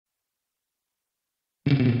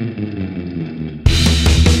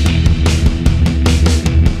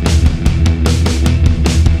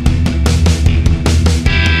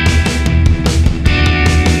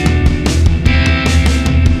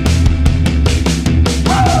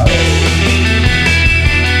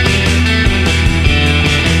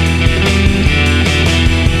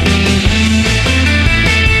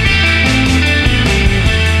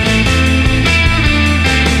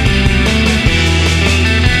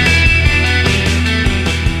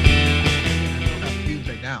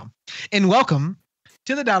And welcome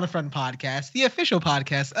to the Down in Front Podcast, the official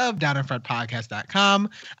podcast of downinfrontpodcast.com.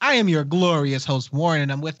 I am your glorious host, Warren,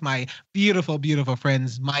 and I'm with my beautiful, beautiful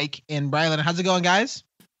friends, Mike and Brylan. How's it going, guys?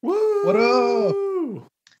 Woo! What up?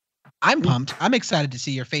 I'm pumped. I'm excited to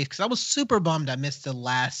see your face because I was super bummed I missed the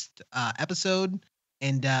last episode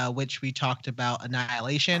in which we talked about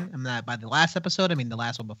Annihilation. And that by the last episode, I mean the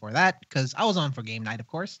last one before that, because I was on for game night, of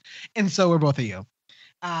course. And so were both of you.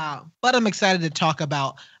 But I'm excited to talk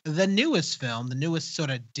about the newest film, the newest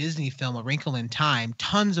sort of Disney film, A Wrinkle in Time.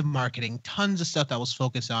 Tons of marketing, tons of stuff that was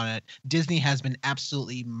focused on it. Disney has been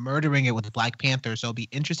absolutely murdering it with Black Panther, so it'll be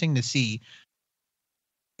interesting to see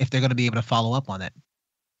if they're going to be able to follow up on it.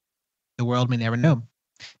 The world may never know.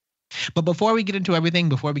 But before we get into everything,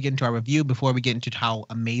 before we get into our review, before we get into how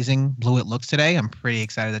amazing Blue it looks today, I'm pretty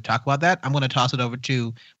excited to talk about that. I'm going to toss it over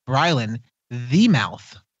to Brylan, the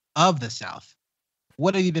mouth of the South.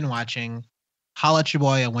 What have you been watching? Holla at your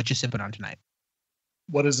boy and what you sipping on tonight.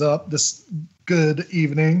 What is up this good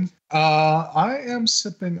evening? I am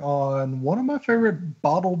sipping on one of my favorite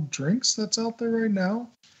bottled drinks that's out there right now.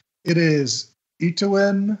 It is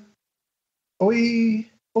Itoen Oi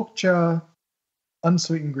Okcha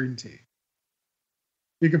unsweetened green tea.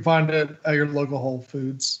 You can find it at your local Whole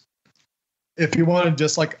Foods. If you want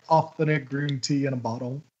just like authentic green tea in a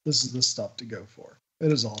bottle, this is the stuff to go for.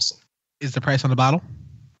 It is awesome. Is the price on the bottle?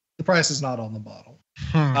 The price is not on the bottle.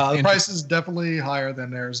 The price is definitely higher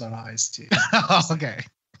than Arizona iced tea. Okay.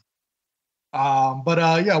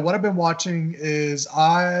 Yeah, what I've been watching is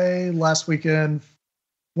I last weekend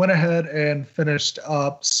went ahead and finished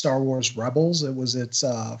up Star Wars Rebels. It was its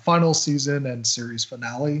final season and series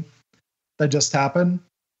finale that just happened.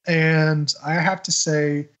 And I have to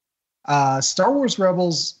say, Star Wars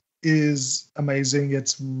Rebels is amazing.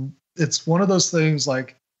 It's one of those things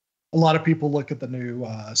like, a lot of people look at the new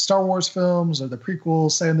Star Wars films or the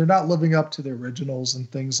prequels saying they're not living up to the originals and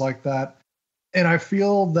things like that. And I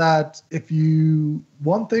feel that if you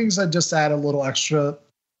want things that just add a little extra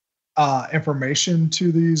information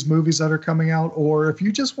to these movies that are coming out, or if you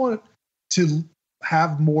just want to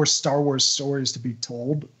have more Star Wars stories to be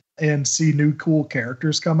told and see new cool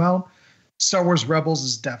characters come out, Star Wars Rebels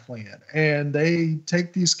is definitely it. And they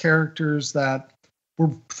take these characters that were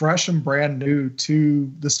fresh and brand new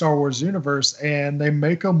to the Star Wars universe, and they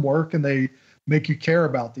make them work and they make you care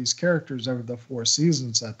about these characters over the 4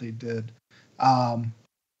 seasons that they did. And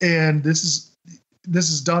this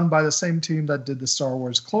is done by the same team that did the Star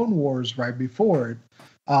Wars Clone Wars right before it.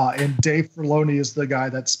 And Dave Filoni is the guy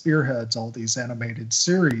that spearheads all these animated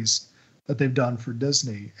series that they've done for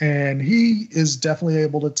Disney. And he is definitely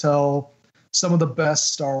able to tell some of the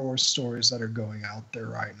best Star Wars stories that are going out there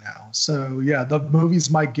right now. So yeah, the movies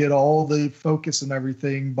might get all the focus and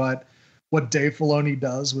everything, but what Dave Filoni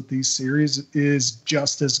does with these series is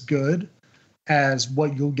just as good as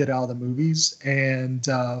what you'll get out of the movies. And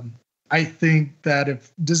I think that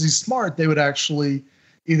if Disney's smart, they would actually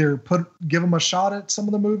either give them a shot at some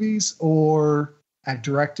of the movies or at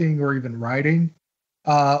directing or even writing,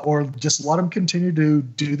 or just let them continue to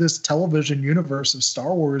do this television universe of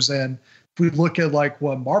Star Wars. And if we look at like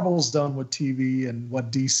what Marvel's done with TV and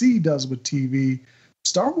what DC does with TV,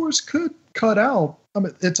 Star Wars could cut out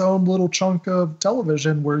its own little chunk of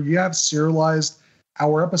television where you have serialized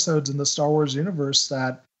hour episodes in the Star Wars universe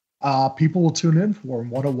that people will tune in for and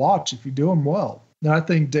want to watch if you do them well. And I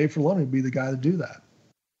think Dave Filoni would be the guy to do that.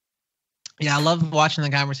 Yeah, I love watching the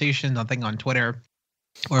conversations, I think, on Twitter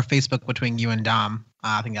or Facebook between you and Dom.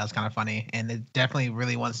 I think that was kind of funny. And it definitely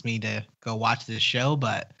really wants me to go watch this show,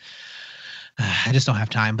 but I just don't have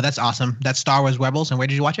time. But that's awesome. That's Star Wars Rebels. And where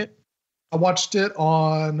did you watch it? I watched it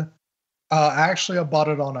on, actually I bought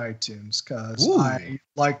it on iTunes because I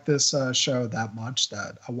like this show that much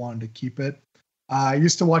that I wanted to keep it. I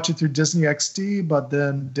used to watch it through Disney XD, but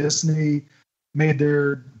then Disney made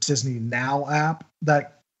their Disney Now app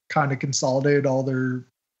that kind of consolidated all their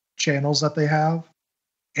channels that they have.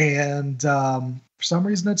 And for some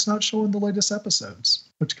reason, it's not showing the latest episodes,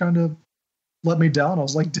 which kind of let me down. I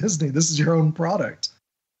was like, Disney, this is your own product.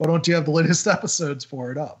 Why don't you have the latest episodes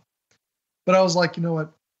for it up? But I was like, you know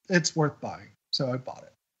what? It's worth buying. So I bought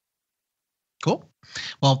it. Cool.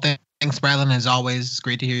 Well, thanks, Bradlin. As always, it's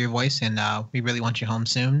great to hear your voice, and we really want you home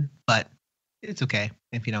soon. But it's okay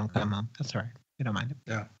if you don't come home. That's all right. We don't mind it.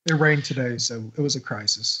 Yeah, it rained today, so it was a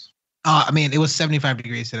crisis. I mean, it was 75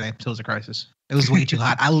 degrees today, so it was a crisis. It was way too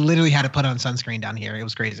hot. I literally had to put on sunscreen down here. It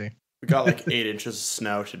was crazy. We got like 8 inches of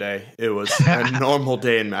snow today. It was a normal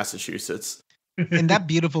day in Massachusetts. And that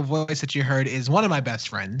beautiful voice that you heard is one of my best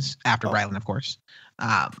friends, after Brylan, of course.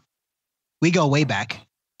 We go way back,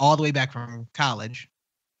 all the way back from college.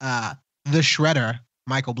 The Shredder,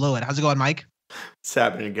 Michael Blewett. How's it going, Mike? What's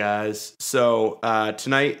happening, guys? So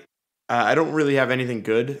tonight, I don't really have anything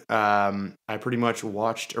good. I pretty much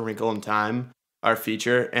watched A Wrinkle in Time, our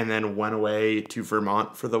feature, and then went away to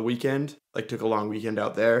Vermont for the weekend. Like, took a long weekend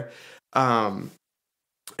out there.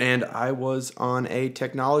 And I was on a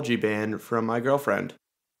technology ban from my girlfriend.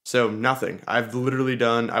 So nothing. I've literally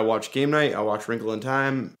done, I watched Game Night, I watched Wrinkle in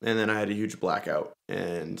Time, and then I had a huge blackout.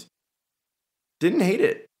 And didn't hate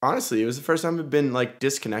it. Honestly, it was the first time I've been like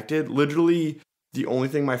disconnected. Literally, the only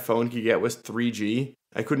thing my phone could get was 3G.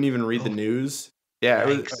 I couldn't even read the news. Yeah,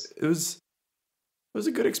 it was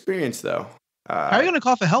a good experience though. How are you gonna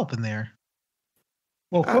call for help in there?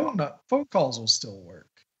 Well, phone calls will still work.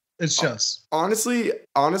 It's just honestly, the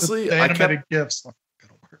animated gifs not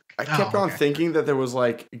gonna work. I kept on thinking that there was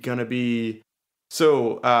like gonna be.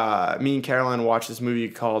 So me and Caroline watched this movie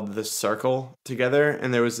called The Circle together,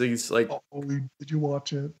 and there was these like. Did you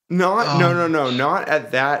watch it? No, not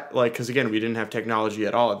at that. Like, because again, we didn't have technology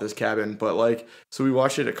at all at this cabin, but like, so we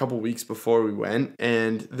watched it a couple weeks before we went,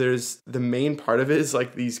 and there's the main part of it is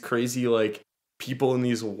like these crazy like people in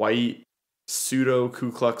these white pseudo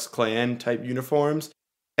Ku Klux Klan type uniforms.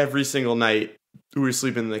 Every single night we were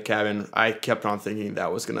sleeping in the cabin, I kept on thinking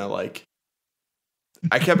that was gonna like.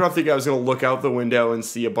 I kept on thinking I was going to look out the window and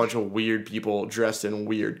see a bunch of weird people dressed in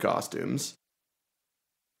weird costumes.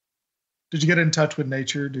 Did you get in touch with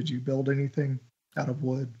nature? Did you build anything out of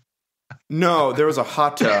wood? No, there was a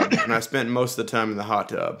hot tub, and I spent most of the time in the hot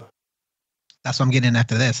tub. That's what I'm getting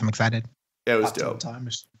after this. I'm excited. Yeah, it was Hot dope. Time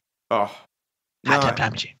machine. Oh. Hot tub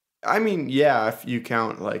time machine. I mean, yeah, if you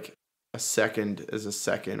count like a second as a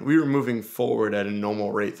second. We were moving forward at a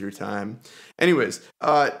normal rate through time. Anyways,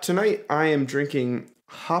 tonight I am drinking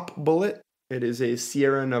Hop Bullet. It is a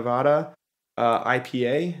Sierra Nevada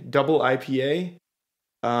IPA, double IPA.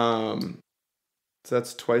 So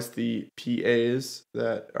that's twice the PAs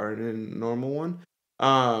that are in a normal one.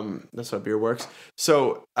 That's how beer works.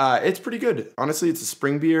 So it's pretty good. Honestly, it's a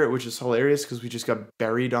spring beer, which is hilarious because we just got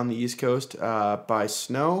buried on the East Coast by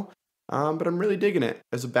snow. But I'm really digging it.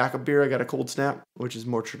 As a backup beer, I got a Cold Snap, which is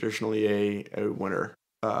more traditionally a winter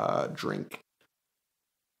drink.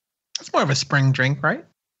 It's more of a spring drink, right?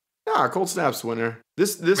 Nah, Cold Snap's winter.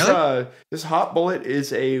 This Hot Bullet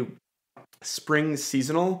is a spring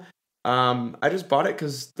seasonal. I just bought it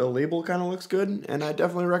because the label kind of looks good, and I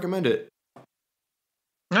definitely recommend it.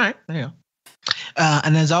 All right, there you go.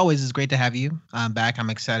 And as always, it's great to have you back. I'm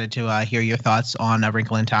excited to hear your thoughts on A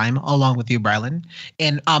Wrinkle in Time, along with you, Brylan.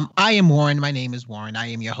 And I am Warren. My name is Warren. I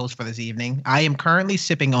am your host for this evening. I am currently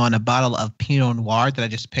sipping on a bottle of Pinot Noir that I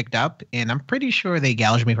just picked up, and I'm pretty sure they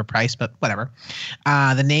gouged me for price, but whatever.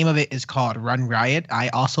 The name of it is called Run Riot. I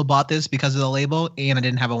also bought this because of the label, and I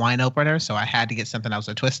didn't have a wine opener, so I had to get something that was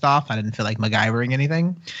a twist off. I didn't feel like MacGyvering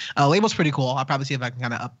anything. Label's pretty cool. I'll probably see if I can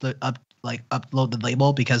kind of upload the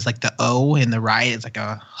label because like the O in the riot is like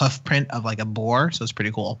a hoof print of like a boar, so it's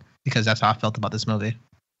pretty cool because that's how I felt about this movie.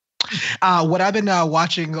 What I've been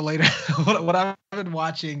watching later, what I've been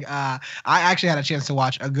watching, I actually had a chance to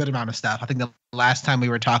watch a good amount of stuff. I think the last time we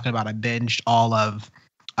were talking about, I binged all of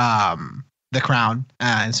The Crown,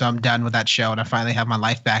 and so I'm done with that show, and I finally have my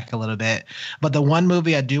life back a little bit. But the one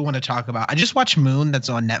movie I do want to talk about, I just watched Moon, that's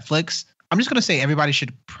on Netflix. I'm just gonna say everybody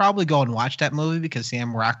should probably go and watch that movie because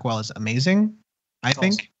Sam Rockwell is amazing. I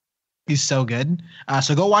think awesome. He's so good.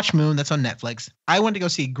 So go watch Moon. That's on Netflix. I went to go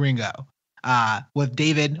see Gringo with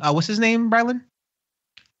David. What's his name, Brylan?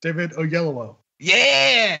 David Oyelowo.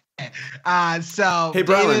 Yeah. So hey,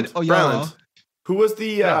 David Brylan, who was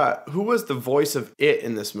the voice of It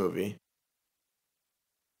in this movie?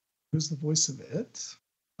 Who's the voice of It?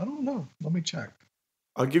 I don't know. Let me check.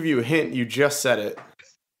 I'll give you a hint. You just said it.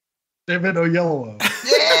 David Oyelowo.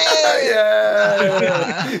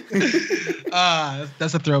 Yeah.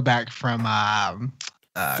 That's a throwback from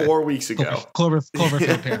 4 weeks ago.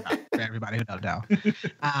 Cloverfield Paradox for everybody who don't know.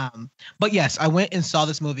 But yes, I went and saw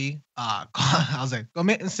this movie. I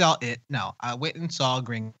went and saw it. No, I went and saw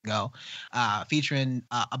Gringo, featuring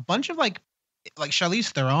a bunch of like Charlize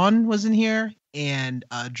Theron was in here, and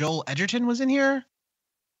Joel Edgerton was in here.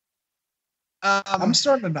 I'm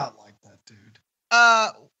starting to not like that dude.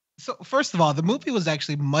 So first of all, the movie was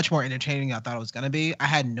actually much more entertaining than I thought it was going to be. I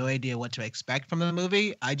had no idea what to expect from the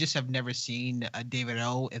movie. I just have never seen a David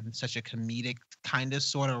O in such a comedic kind of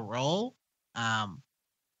sort of role. Um,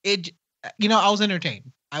 it, I was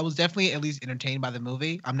entertained. I was definitely at least entertained by the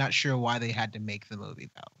movie. I'm not sure why they had to make the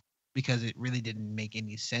movie though, because it really didn't make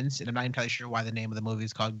any sense, and I'm not entirely sure why the name of the movie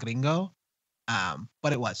is called Gringo.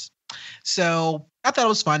 But it was. So I thought it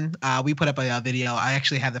was fun. We put up a video. I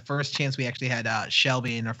actually had the first chance. We actually had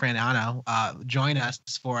Shelby and our friend Anna join us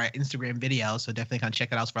for our Instagram video. So definitely come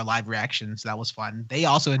check it out for a live reaction. So that was fun. They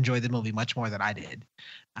also enjoyed the movie much more than I did.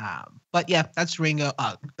 But yeah, that's Ringo.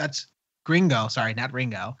 That's Gringo. Sorry, not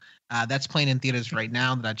Ringo. That's playing in theaters right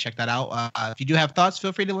now. That I checked that out. If you do have thoughts,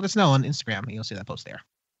 feel free to let us know on Instagram. You'll see that post there.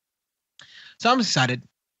 So I'm excited.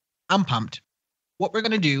 I'm pumped. What we're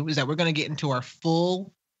going to do is that we're going to get into our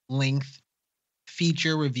full length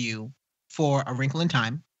feature review for A Wrinkle in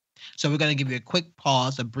Time. So we're going to give you a quick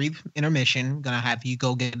pause, a brief intermission. Going to have you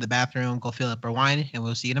go get to the bathroom, go fill up our wine, and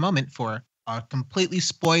we'll see you in a moment for a completely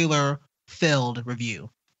spoiler-filled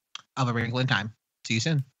review of A Wrinkle in Time. See you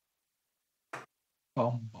soon.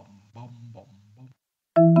 Bum, bum, bum, bum, bum.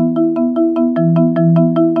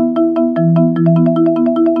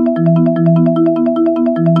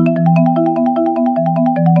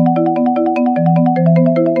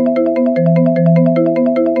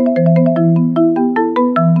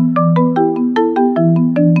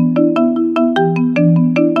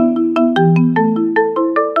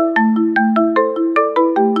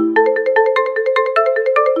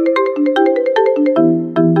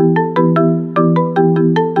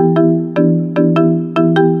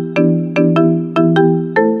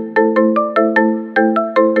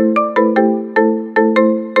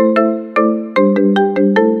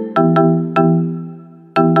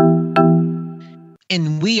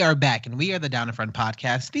 We are back, and we are the Down in Front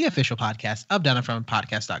podcast, the official podcast of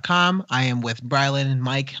downinfrontpodcast.com. I am with Brylan and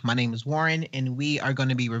Mike. My name is Warren, and we are going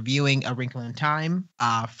to be reviewing A Wrinkle in Time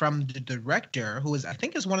from the director, who is, I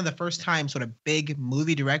think, is one of the first time sort of big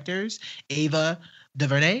movie directors, Ava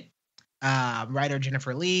DuVernay. Writer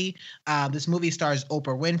Jennifer Lee. This movie stars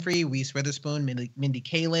Oprah Winfrey, Reese Witherspoon, Mindy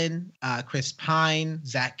Kaling, Chris Pine,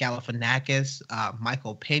 Zach Galifianakis,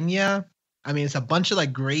 Michael Pena. I mean, it's a bunch of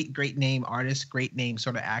like great name artists, great name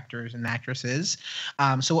sort of actors and actresses.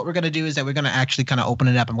 So what we're going to do is that we're going to actually kind of open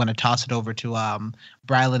it up. I'm going to toss it over to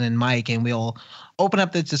Brylan and Mike, and we'll open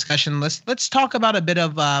up this discussion. Let's talk about a bit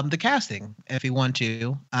of the casting, if you want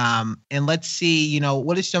to. And let's see,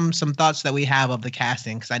 what are some thoughts that we have of the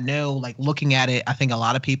casting? Because I know, like, looking at it, I think a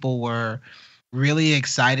lot of people were really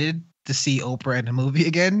excited to see Oprah in the movie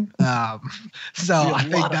again. So I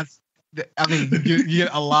think that's. I mean, you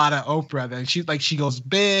get a lot of Oprah. Then she goes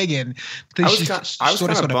big, and I was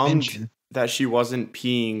kind of bummed that she wasn't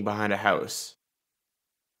peeing behind a house.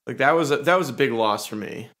 Like that was a big loss for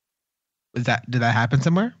me. Did that happen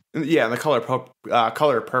somewhere? Yeah, in the color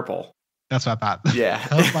purple. That's what I thought. Yeah,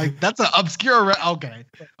 I was like, that's an obscure. Okay,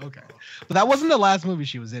 but that wasn't the last movie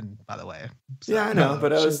she was in, by the way. So, yeah, I know,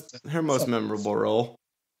 but it was her most memorable role.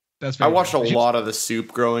 That's I watched a lot of The Soup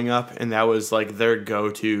growing up, and that was like their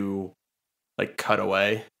go-to. Like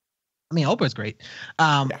cutaway. I mean, Oprah's great.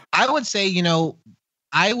 I would say,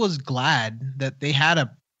 I was glad that they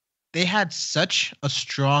had such a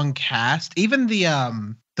strong cast. Even the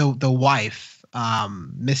wife,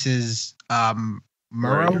 Mrs.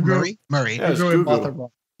 Murray.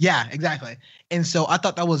 Yeah, exactly. And so I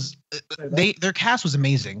thought that was their cast was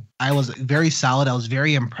amazing. I was very solid. I was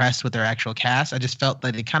very impressed with their actual cast. I just felt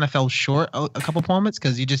that it kind of fell short a couple moments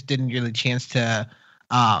because you just didn't really chance to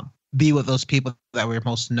be with those people that we're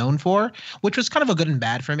most known for, which was kind of a good and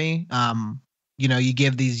bad for me. You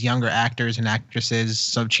give these younger actors and actresses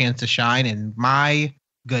some chance to shine, and my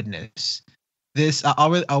goodness, this I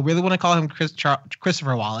really want to call him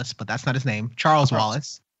Christopher Wallace, but that's not his name. Charles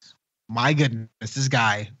Wallace. My goodness, this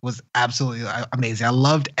guy was absolutely amazing. I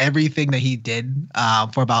loved everything that he did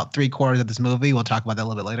for about 3/4 of this movie. We'll talk about that a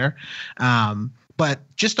little bit later. But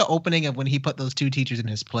just the opening of when he put those two teachers in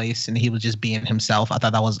his place and he was just being himself, I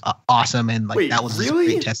thought that was awesome. And like, that was really a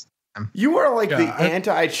great test. You are like the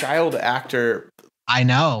anti-child actor. I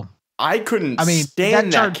know. I couldn't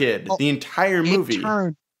stand that kid the entire movie.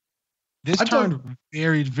 This turned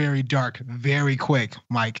very, very dark, very quick.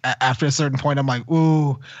 Mike, after a certain point, I'm like,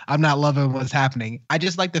 ooh, I'm not loving what's happening. I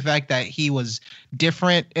just like the fact that he was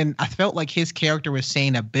different. And I felt like his character was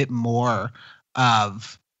saying a bit more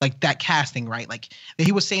of like that casting, right? Like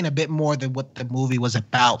he was saying a bit more than what the movie was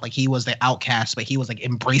about. Like he was the outcast, but he was like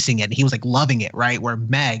embracing it. And he was like loving it, right? Where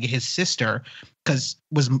Meg, his sister, was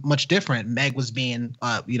much different. Meg was being,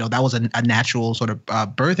 that was a natural sort of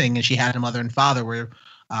birthing, and she had a mother and father where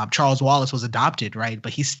Charles Wallace was adopted, right?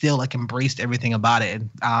 But he still like embraced everything about it,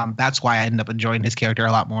 and that's why I ended up enjoying his character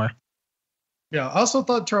a lot more. Yeah, I also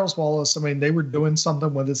thought Charles Wallace, I mean, they were doing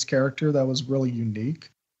something with his character that was really unique.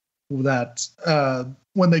 That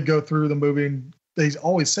when they go through the movie, they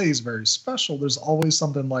always say he's very special. There's always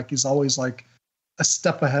something like he's always like a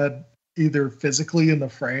step ahead, either physically in the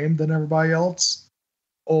frame than everybody else,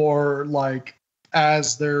 or like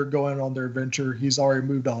as they're going on their adventure, he's already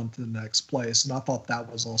moved on to the next place. And I thought that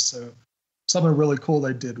was also something really cool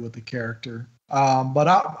they did with the character. But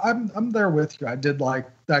I'm there with you. I did like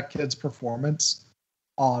that kid's performance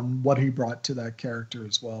on what he brought to that character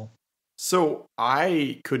as well. So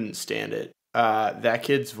I couldn't stand it. That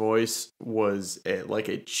kid's voice was like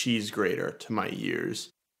a cheese grater to my ears.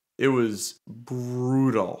 It was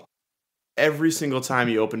brutal. Every single time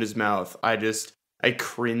he opened his mouth, I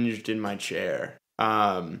cringed in my chair.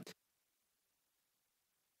 The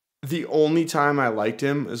only time I liked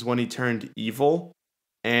him is when he turned evil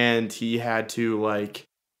and he had to like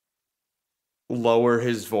lower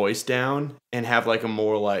his voice down and have like a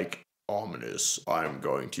more like ominous, I'm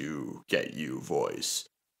going to get you voice.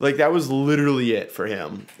 Like that was literally it for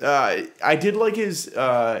him. I did like his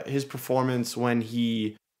performance when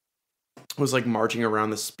he was like marching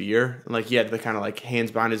around the spear, and like he had the kind of like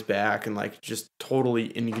hands behind his back and like just totally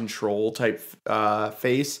in control type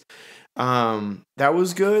face. That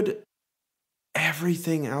was good.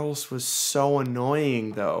 Everything else was so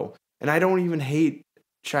annoying though, and I don't even hate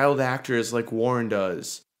child actors like Warren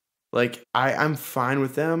does. Like I'm fine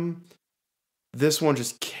with them. This one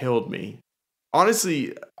just killed me.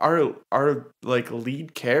 Honestly, our like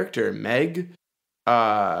lead character Meg,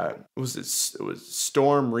 it was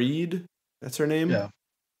Storm Reed. That's her name. Yeah.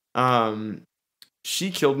 She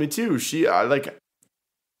killed me too. She I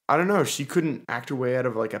don't know. She couldn't act her way out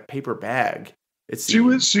of like a paper bag.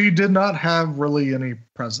 She did not have really any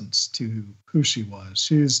presence to who she was.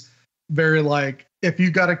 She's very like, if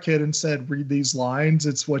you got a kid and said read these lines,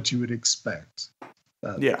 it's what you would expect.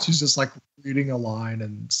 Yeah. She's just like reading a line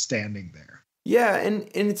and standing there. Yeah, and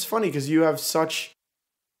it's funny because you have such,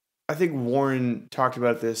 I think Warren talked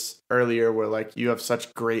about this earlier, where like you have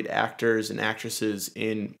such great actors and actresses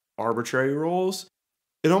in arbitrary roles.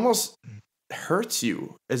 It almost hurts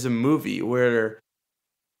you as a movie where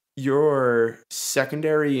your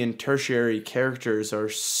secondary and tertiary characters are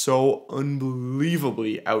so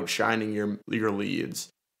unbelievably outshining your leads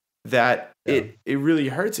that it really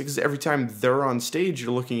hurts it, because every time they're on stage,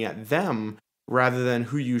 you're looking at them rather than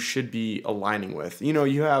who you should be aligning with. You know,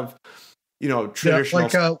 you have,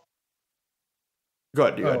 traditional. Go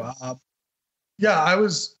ahead, dude. I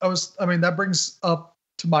mean, that brings up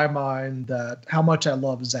to my mind that how much I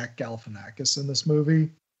love Zach Galifianakis in this movie.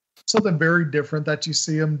 Something very different that you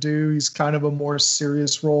see him do. He's kind of a more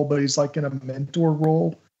serious role, but he's like in a mentor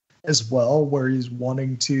role as well, where he's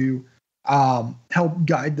wanting to help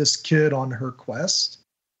guide this kid on her quest.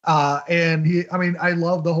 And I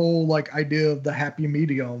love the whole like idea of the happy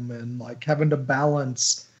medium and like having to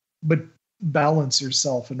balance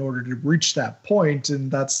yourself in order to reach that point.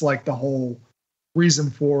 And that's like the whole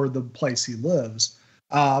reason for the place he lives.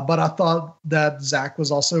 But I thought that Zach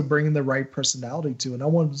was also bringing the right personality to it. And I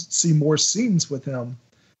wanted to see more scenes with him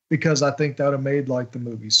because I think that would have made like the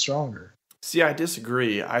movie stronger. See, I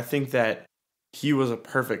disagree. I think that he was a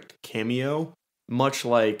perfect cameo, much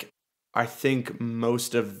like I think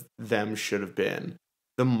most of them should have been.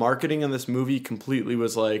 The marketing in this movie completely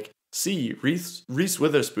was like, see, Reese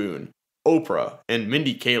Witherspoon, Oprah, and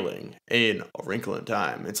Mindy Kaling in A Wrinkle in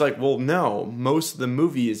Time. It's like, well, no, most of the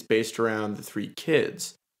movie is based around the three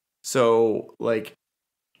kids. So, like,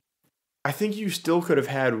 I think you still could have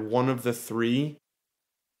had one of the three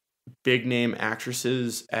big name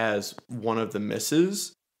actresses as one of the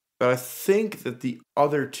misses, but I think that the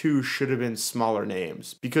other two should have been smaller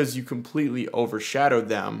names because you completely overshadowed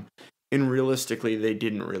them, and realistically, they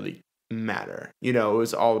didn't really matter. You know, it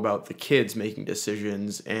was all about the kids making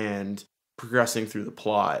decisions and progressing through the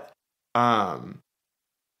plot. I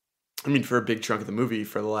mean, for a big chunk of the movie,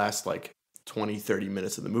 for the last like 20, 30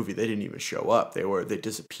 minutes of the movie, they didn't even show up. They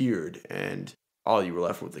disappeared, and all you were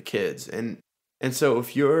left with the kids. And so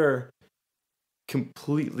if you're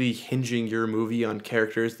completely hinging your movie on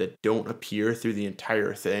characters that don't appear through the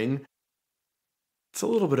entire thing, it's a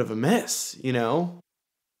little bit of a miss, you know?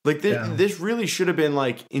 Like this really should have been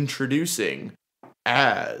like introducing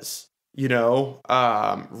as, you know,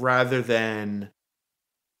 rather than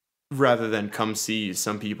come see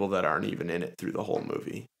some people that aren't even in it through the whole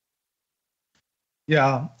movie.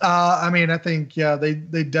 Yeah. I mean, I think, they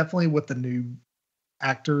definitely, with the new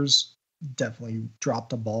actors, definitely dropped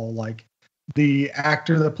the ball. Like the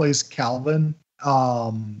actor that plays Calvin,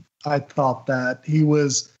 I thought that he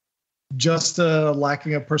was just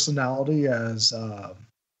lacking a personality as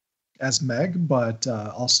Meg, but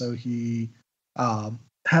also he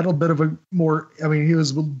had a bit of a more. I mean, he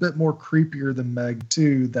was a bit more creepier than Meg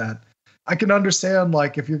too. That I can understand.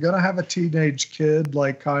 Like, if you're gonna have a teenage kid,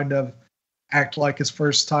 like, kind of act like his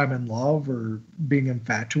first time in love or being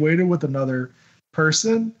infatuated with another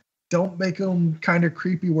person, don't make him kind of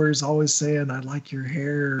creepy where he's always saying, "I like your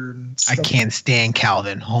hair." And I can't stand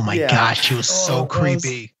Calvin. Oh my gosh, he was so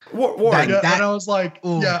creepy. And I was like,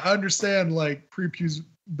 ooh. Yeah, I understand, like,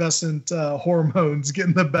 prepubescent hormones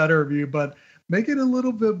getting the better of you, but make it a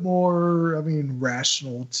little bit more, I mean,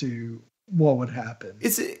 rational to what would happen.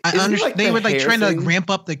 I understand. Like they were like trying to ramp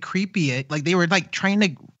up the creepy, like they were like trying to.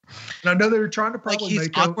 And I know they were trying to probably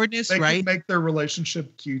make awkwardness, right? Make their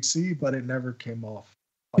relationship cutesy, but it never came off.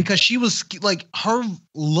 Because she was like, her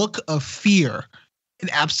look of fear, an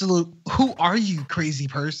absolute, who are you, crazy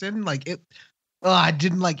person? Like it. I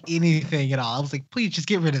didn't like anything at all. I was like, please just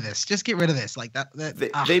get rid of this. Just get rid of this. Like that.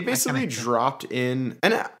 They basically dropped in,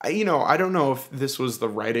 and I don't know if this was the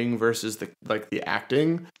writing versus the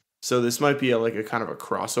acting. So this might be a kind of a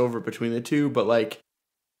crossover between the two, but like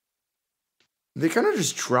they kind of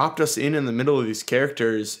just dropped us in the middle of these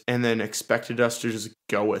characters and then expected us to just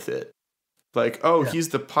go with it. Like, oh, he's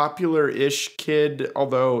the popular-ish kid,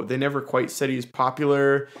 although they never quite said he's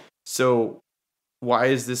popular. So why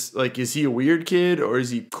is this, like, is he a weird kid or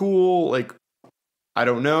is he cool? Like, I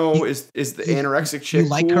don't know. Is the anorexic chick you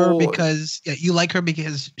like cool? You like her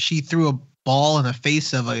because she threw a ball in the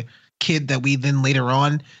face of a kid that we then later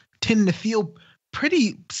on tend to feel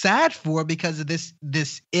pretty sad for because of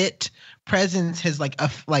this it presence has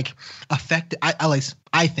affected.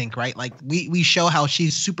 I think, right? Like we show how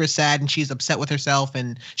she's super sad and she's upset with herself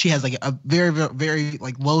and she has like a very, very, very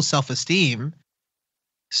like low self-esteem.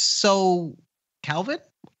 So Calvin,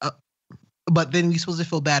 but then we supposed to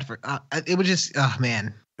feel bad for it was just, oh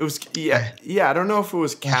man, it was I don't know if it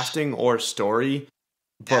was casting or story,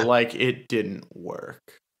 but like it didn't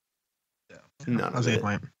work. None of it.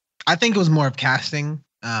 I think it was more of casting,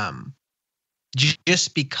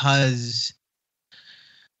 just because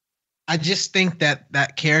I just think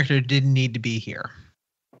that character didn't need to be here.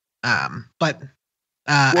 But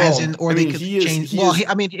as in, or they could change.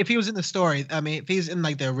 If he was in the story, if he's in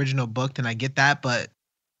like the original book, then I get that. But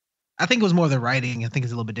I think it was more the writing. I think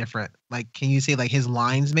it's a little bit different. Like, can you say like his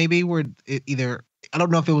lines maybe were either? I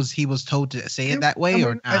don't know if he was told to say it that way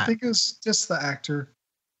or not. I think it was just the actor,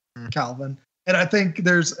 Calvin. And I think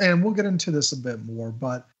and we'll get into this a bit more,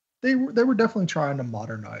 but they were definitely trying to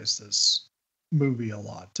modernize this movie a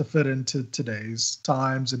lot to fit into today's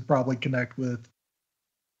times and probably connect with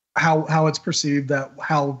how it's perceived, that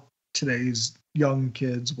how today's young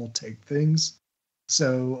kids will take things.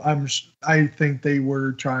 So I think they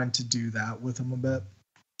were trying to do that with them a bit.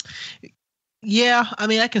 Yeah,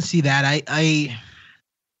 I can see that. I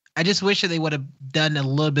just wish that they would have done a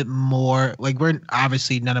little bit more. Like, we're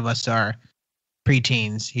obviously none of us are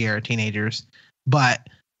preteens here, teenagers, but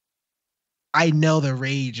I know the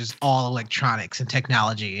rage is all electronics and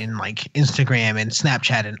technology and like Instagram and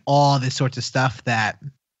Snapchat and all this sorts of stuff that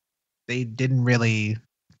they didn't really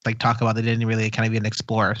like talk about. They didn't really kind of even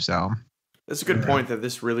explore. So that's a good point, that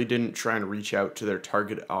this really didn't try and reach out to their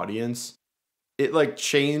target audience. It like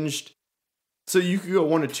changed. So you could go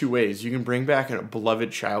one of two ways. You can bring back a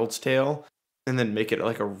beloved child's tale and then make it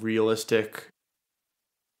like a realistic,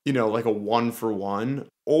 like a 1-for-1,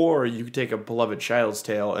 or you could take a beloved child's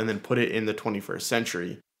tale and then put it in the 21st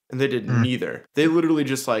century. And they did neither. They literally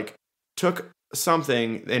just like took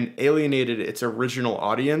something and alienated its original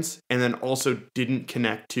audience and then also didn't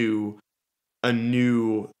connect to a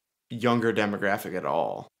new, younger demographic at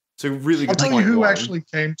all. So really good point. I'll tell you who actually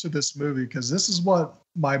came to this movie, because this is what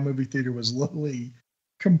my movie theater was literally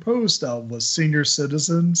composed of, was senior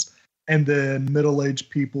citizens and then middle-aged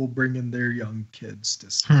people bringing their young kids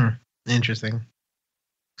to see. Interesting.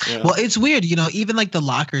 Yeah. Well, it's weird, even like the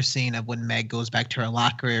locker scene of when Meg goes back to her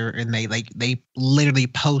locker and they literally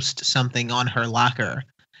post something on her locker.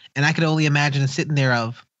 And I could only imagine sitting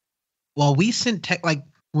there we sent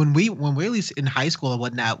when we're at least in high school and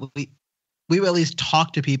whatnot, we would at least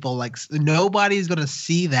talk to people. Like, nobody's going to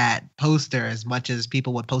see that poster as much as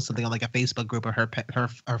people would post something on like a Facebook group or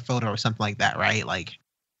her photo or something like that. Right. Like,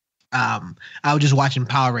 I was just watching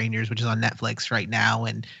Power Rangers, which is on Netflix right now,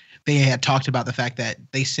 and they had talked about the fact that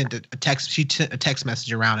they sent a text. She sent a text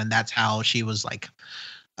message around, and that's how she was like,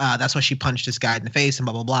 that's why she punched this guy in the face and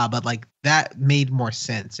blah blah blah. But like that made more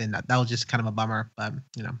sense, and that was just kind of a bummer. But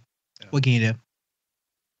what can you do?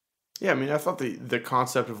 Yeah, I thought the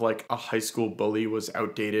concept of like a high school bully was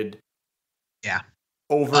outdated Yeah.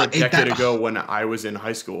 Over a decade ago when I was in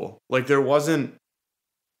high school. Like there wasn't.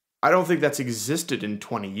 I don't think that's existed in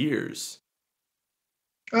 20 years.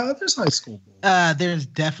 There's high school bullying. There's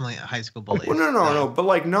definitely a high school bullies. Well, no, but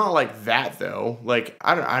like not like that though. Like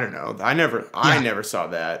I don't know. I never saw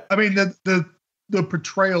that. I mean, the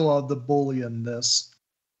portrayal of the bully in this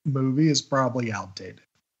movie is probably outdated.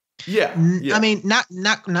 Yeah. I mean,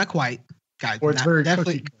 not quite, guys. Or it's very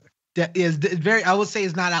definitely. Is very. I would say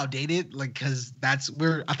it's not outdated, like because I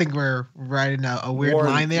think we're right in a weird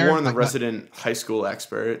line there. Warren, the resident high school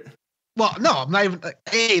expert. Well, no, I'm not even.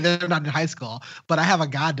 They're not in high school, but I have a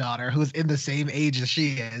goddaughter who's in the same age as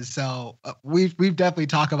she is, so we've definitely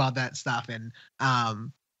talked about that stuff, and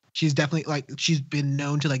she's definitely like she's been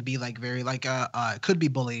known to like be like very like could be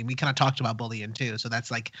bullying. We kind of talked about bullying too, so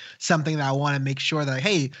that's like something that I want to make sure that like,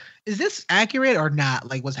 hey, is this accurate or not?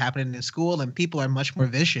 Like what's happening in school, and people are much more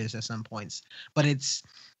vicious at some points, but it's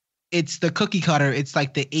the cookie cutter. It's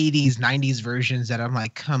like the 80s, 90s versions that I'm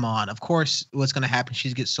like, come on. Of course, what's gonna happen?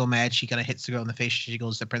 She gets so mad, she kind of hits the girl in the face. She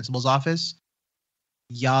goes to the principal's office.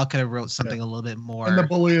 Y'all could have wrote something a little bit more. And the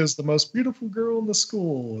bully is the most beautiful girl in the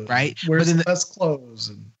school, right? Wears the best clothes,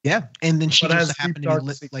 and then she just happened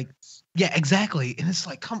to be like, yeah, exactly. And it's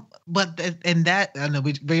like, come, but and that I know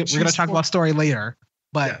we're gonna talk about story later,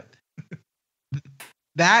 but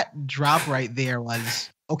that drop right there was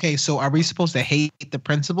okay. So are we supposed to hate the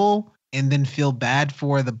principal and then feel bad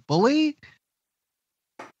for the bully?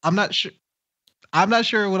 I'm not sure. I'm not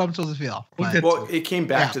sure what I'm supposed to feel. Well, it came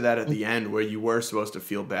back to that at the end where you were supposed to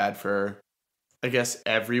feel bad for, I guess,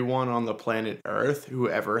 everyone on the planet Earth who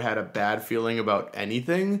ever had a bad feeling about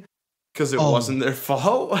anything because it wasn't their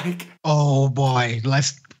fault. Like, oh boy,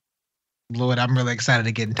 Lord, I'm really excited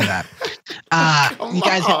to get into that. Come you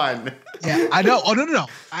guys, on. Yeah, I know. Oh no.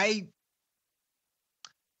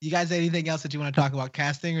 You guys, anything else that you want to talk about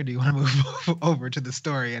casting, or do you want to move over to the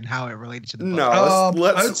story and how it related to the book? No,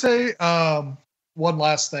 let's. I would say one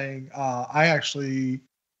last thing. I actually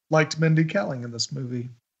liked Mindy Kaling in this movie.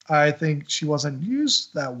 I think she wasn't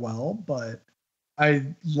used that well, but I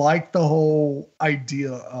liked the whole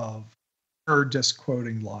idea of her just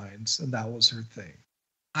quoting lines, and that was her thing.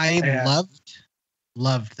 I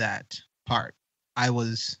loved that part. I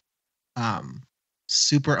was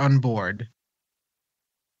super on board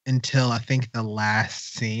until I think the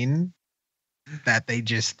last scene that they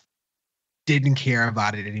just didn't care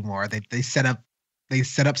about it anymore. They set up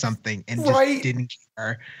something and just didn't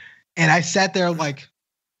care. And I sat there like,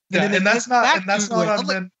 that's not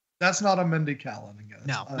a Mindy Kaling.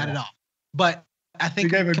 No, not at all. But I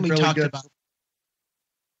think can we talk about?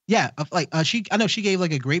 Yeah, I know she gave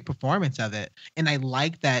like a great performance of it, and I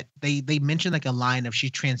like that they mentioned like a line of she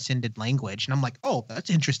transcended language, and I'm like, oh, that's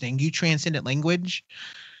interesting. You transcended language.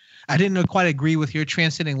 I didn't quite agree with your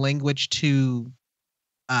transcending language to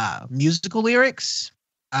musical lyrics.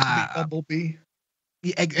 Bumblebee.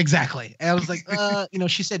 Yeah, exactly. And I was like,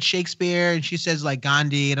 she said Shakespeare and she says like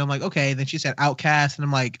Gandhi, and I'm like, okay. Then she said Outcast, and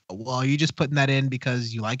I'm like, well, are you just putting that in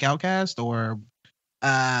because you like Outcast, or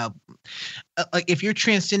like if you're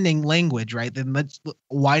transcending language, right? Then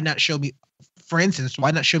why not show me? For instance,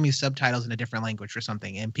 why not show me subtitles in a different language or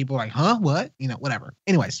something? And people are like, huh, what? Whatever.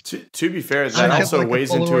 Anyways, to be fair, that also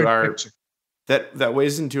weighs into our that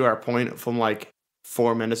weighs into our point from like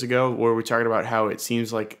 4 minutes ago, where we talked about how it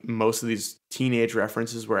seems like most of these teenage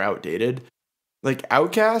references were outdated. Like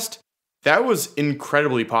Outcast, that was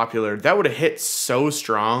incredibly popular. That would have hit so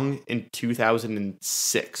strong in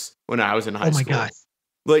 2006 when I was in high school. Oh my god!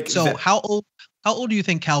 Like, so how old do you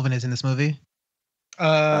think Calvin is in this movie?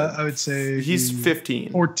 I would say he's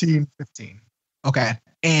 15. 14, 15. Okay.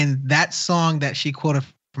 And that song that she quoted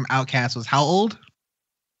from Outkast was how old?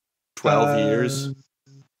 12 years.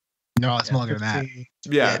 No, it's longer than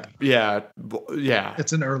that. Yeah.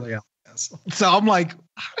 It's an early Outkast. So I'm like,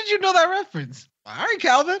 how did you know that reference? All right,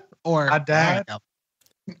 Calvin. Or my dad.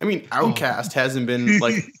 I mean, Outkast hasn't been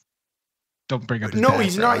like. Don't bring up. No,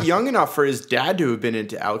 he's not young enough for his dad to have been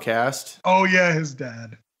into Outkast. Oh yeah, his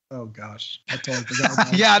dad. Oh gosh, I totally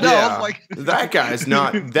forgot. Yeah, no, I was like,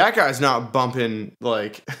 that guy's not bumping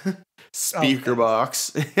like speaker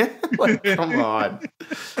box. Like, come on.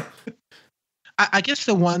 I guess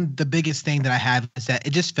the biggest thing that I have is that it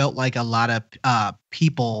just felt like a lot of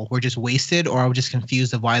people were just wasted or were just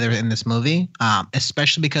confused of why they're in this movie.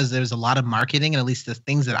 Especially because there's a lot of marketing, and at least the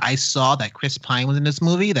things that I saw that Chris Pine was in this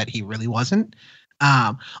movie that he really wasn't.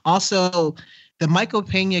 Also, the Michael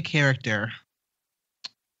Pena character.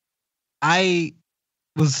 I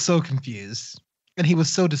was so confused, and he was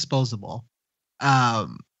so disposable,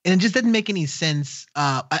 and it just didn't make any sense.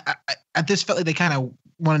 I just felt like they kind of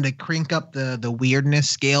wanted to crank up the weirdness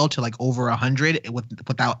scale to like over 100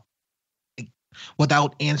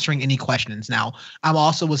 without answering any questions. Now, I'm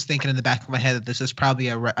also was thinking in the back of my head that this is probably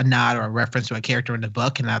a nod or a reference to a character in the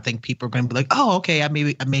book, and I think people are going to be like, "Oh, okay, I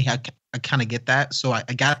kind of get that." So I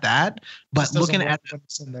got that, but looking at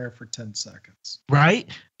what's in there for 10 seconds, right?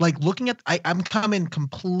 Like looking at, I'm coming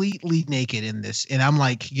completely naked in this, and I'm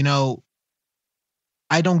like,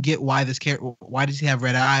 I don't get why this character. Why does he have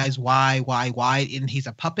red eyes? Why? And he's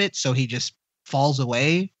a puppet, so he just falls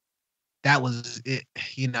away. That was it.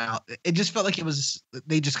 It just felt like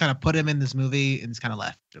they just kind of put him in this movie and just kind of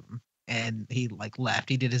left him, and he like left.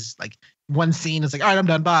 He did his like one scene. It's like, all right, I'm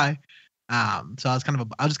done. Bye. So I was kind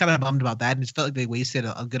of bummed about that, and it felt like they wasted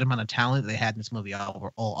a good amount of talent they had in this movie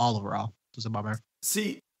all overall. It was a bummer.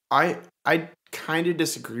 See, I kind of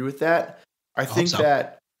disagree with that. I think so.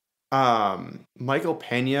 that Michael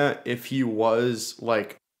Pena, if he was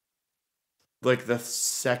like the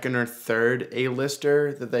second or third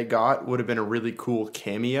A-lister that they got, would have been a really cool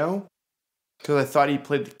cameo, because I thought he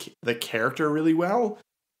played the character really well.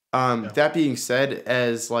 That being said,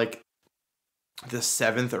 as like the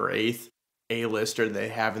seventh or eighth A-lister they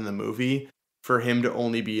have in the movie, for him to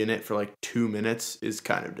only be in it for like 2 minutes is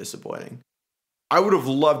kind of disappointing. I would have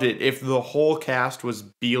loved it if the whole cast was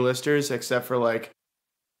B-listers except for like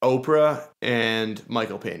Oprah and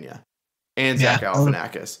Michael Pena and Zach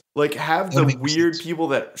Galifianakis. Like, have the weird people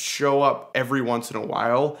that show up every once in a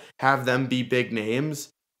while, have them be big names,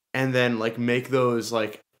 and then like make those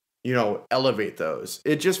like, elevate those.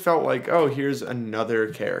 It just felt like, oh, here's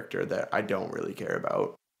another character that I don't really care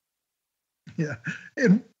about. Yeah.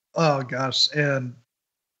 And oh gosh. And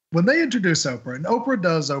when they introduce Oprah, and Oprah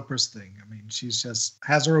does Oprah's thing. I mean, she's just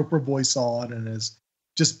has her Oprah voice on and is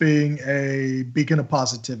just being a beacon of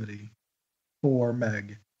positivity for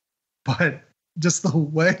Meg. But just the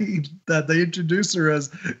way that they introduce her as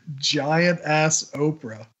giant ass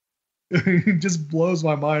Oprah, it just blows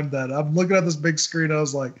my mind. That I'm looking at this big screen. I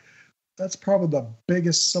was like, that's probably the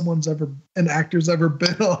biggest an actor's ever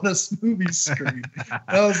been on a movie screen. And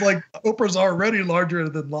I was like, Oprah's already larger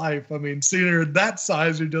than life. I mean, seeing her that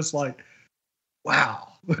size, you're just like, wow.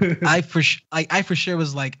 I for sure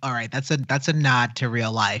was like, all right, that's a nod to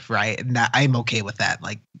real life, right? And I'm okay with that.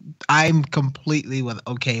 Like, I'm completely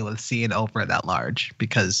okay with seeing Oprah that large,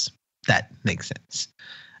 because that makes sense.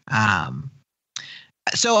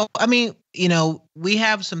 So I mean, we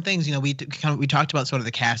have some things. We talked about sort of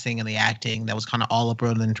the casting and the acting that was kind of all up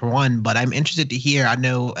rolled into one. But I'm interested to hear. I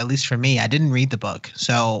know, at least for me, I didn't read the book,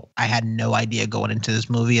 so I had no idea going into this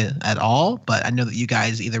movie at all. But I know that you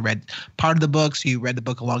guys either read part of the book, so you read the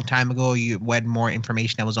book a long time ago, or you read more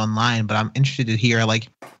information that was online. But I'm interested to hear like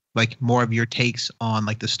more of your takes on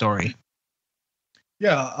like the story.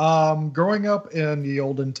 Yeah, growing up in the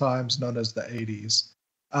olden times known as the 80s.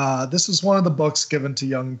 This is one of the books given to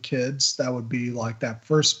young kids that would be like that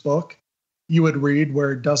first book you would read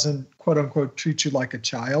where it doesn't, quote unquote, treat you like a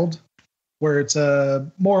child, where it's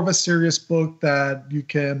more of a serious book that you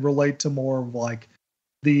can relate to more of like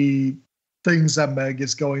the things that Meg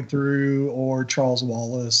is going through, or Charles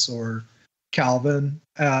Wallace or Calvin,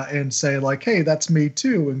 and say like, hey, that's me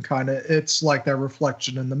too. And kind of, it's like that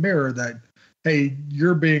reflection in the mirror that, hey,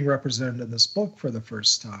 you're being represented in this book for the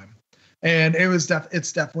first time. And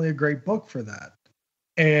it's definitely a great book for that.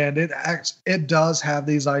 And it does have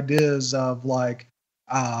these ideas of like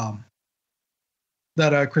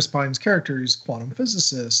that Chris Pine's character is quantum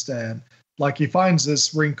physicist, and like he finds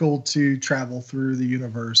this wrinkle to travel through the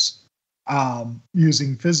universe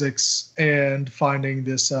using physics and finding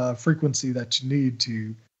this frequency that you need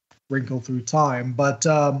to wrinkle through time. But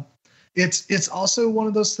it's also one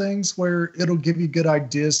of those things where it'll give you good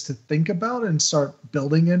ideas to think about and start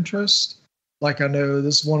building interest. Like, I know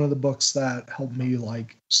this is one of the books that helped me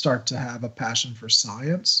like start to have a passion for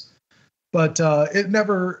science, but it's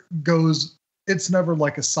never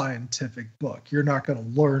like a scientific book. You're not going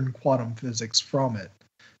to learn quantum physics from it.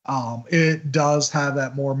 It does have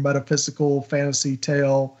that more metaphysical fantasy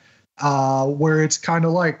tale where it's kind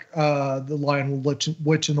of like the Lion,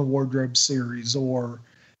 Witch in the Wardrobe series, or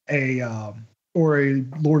a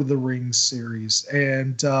Lord of the Rings series.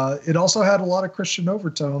 And it also had a lot of Christian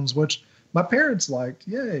overtones, which my parents liked.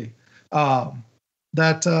 Yay. And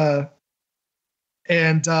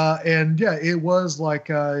yeah, it was like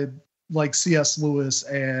C.S. Lewis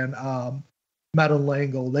and Madeleine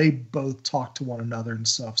L'Engle. They both talked to one another and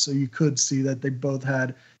stuff. So you could see that they both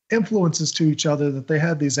had influences to each other, that they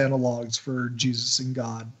had these analogs for Jesus and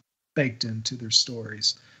God baked into their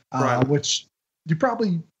stories, right. Which you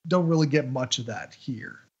probably don't really get much of that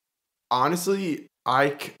here. Honestly,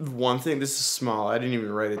 one thing, this is small, I didn't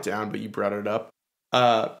even write it down, but you brought it up.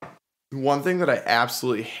 One thing that I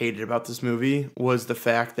absolutely hated about this movie was the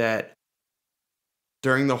fact that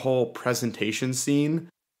during the whole presentation scene,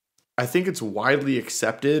 I think it's widely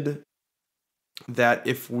accepted that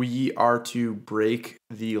if we are to break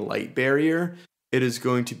the light barrier, it is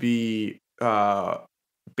going to be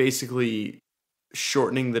basically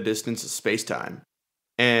shortening the distance of space-time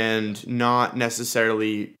and not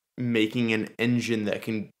necessarily making an engine that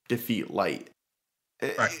can defeat light.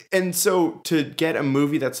 Right. And so to get a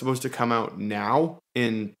movie that's supposed to come out now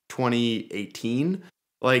in 2018,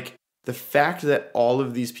 like the fact that all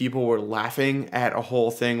of these people were laughing at a whole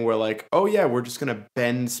thing where like, oh yeah, we're just going to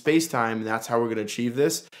bend space-time and that's how we're going to achieve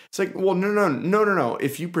this. It's like, well, no.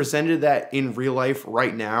 If you presented that in real life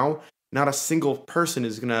right now, not a single person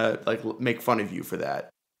is going to like make fun of you for that.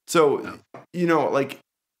 So, you know, like,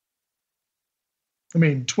 I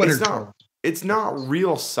mean, Twitter. It's not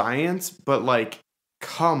real science, but like,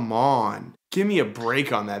 come on, give me a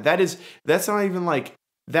break on that. That's not even like,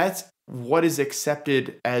 that's what is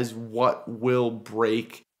accepted as what will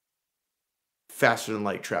break faster than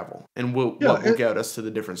light travel and what will get us to the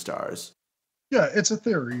different stars. Yeah, it's a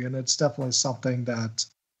theory, and it's definitely something that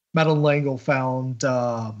Madeleine L'Engle found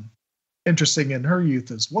interesting in her youth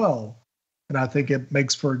as well. And I think it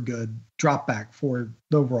makes for a good drop back for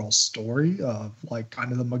the overall story of like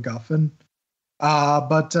kind of the MacGuffin.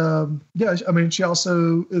 Yeah, I mean, she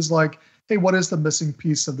also is like, hey, what is the missing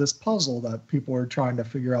piece of this puzzle that people are trying to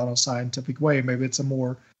figure out in a scientific way? Maybe it's a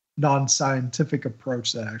more non-scientific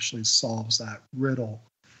approach that actually solves that riddle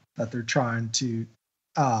that they're trying to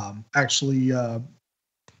actually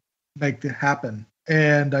make it happen.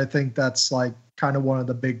 And I think that's like kind of one of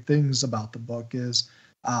the big things about the book is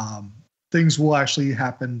things will actually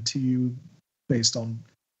happen to you based on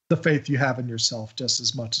the faith you have in yourself just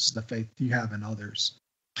as much as the faith you have in others,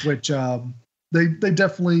 which they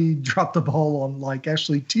definitely dropped the ball on like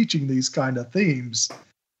actually teaching these kind of themes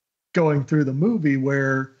going through the movie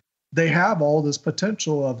where they have all this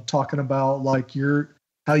potential of talking about like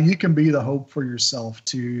how you can be the hope for yourself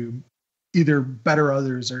to either better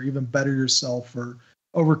others or even better yourself or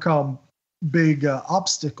overcome big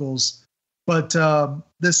obstacles. But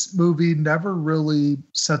this movie never really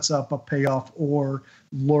sets up a payoff or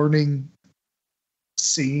learning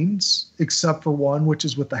scenes, except for one, which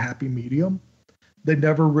is with the happy medium. They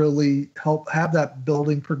never really have that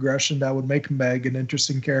building progression that would make Meg an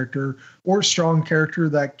interesting character or a strong character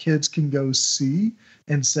that kids can go see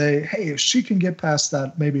and say, hey, if she can get past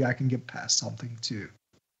that, maybe I can get past something too.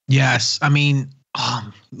 Yes. I mean,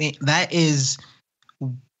 man, that is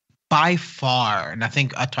by far, and I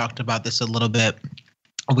think I talked about this a little bit.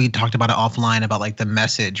 We talked about it offline about like the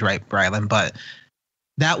message, right, Brylan? But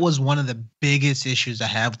that was one of the biggest issues I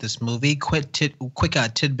have with this movie. Quick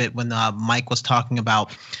tidbit when Mike was talking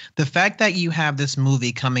about the fact that you have this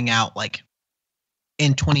movie coming out like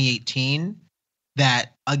in 2018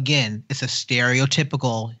 that, again, it's a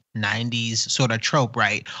stereotypical 90s sort of trope,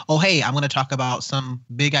 right? Oh, hey, I'm going to talk about some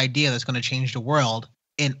big idea that's going to change the world.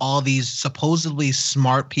 And all these supposedly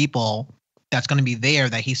smart people that's going to be there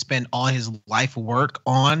that he spent all his life work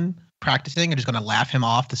on practicing and just going to laugh him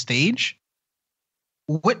off the stage.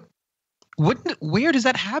 Where does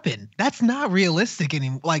that happen? That's not realistic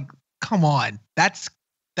anymore. Like, come on. It's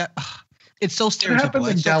so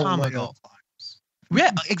stereotypical. It's so comical.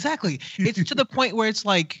 Yeah, exactly. It's to the point where it's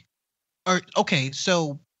like,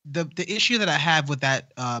 so the issue that I have with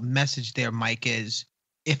that message there, Mike, is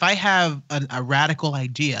if I have a radical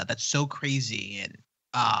idea that's so crazy and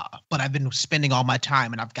but I've been spending all my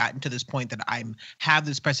time and I've gotten to this point that I have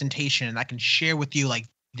this presentation and I can share with you like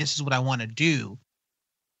this is what I want to do,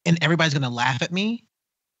 and everybody's gonna laugh at me.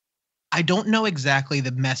 I don't know exactly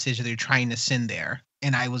the message that they're trying to send there,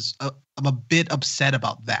 and I'm a bit upset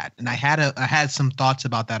about that. And I had some thoughts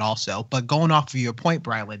about that also. But going off of your point,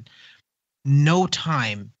 Brylan, no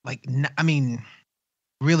time, like I mean.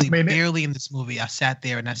 Really, barely in this movie, I sat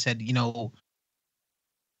there and I said, you know,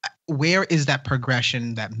 where is that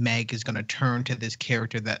progression that Meg is going to turn to this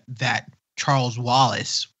character that Charles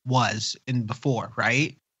Wallace was in before,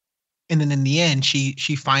 right? And then in the end, she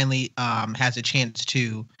finally has a chance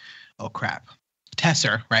to, test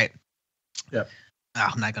her, right? Yeah.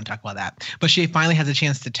 I'm not going to talk about that. But she finally has a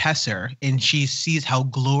chance to test her, and she sees how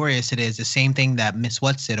glorious it is. The same thing that Miss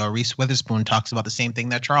Whatsit or Reese Witherspoon talks about, the same thing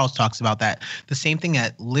that Charles talks about, that the same thing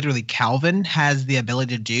that literally Calvin has the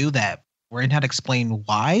ability to do that we're not explain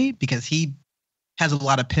why, because he has a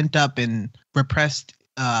lot of pent up and repressed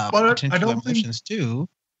potential emotions too.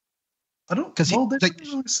 I don't, because they didn't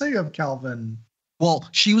really say of Calvin Well,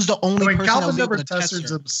 she was the only person that Calvin was able never to test tests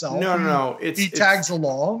her. himself. No. He tags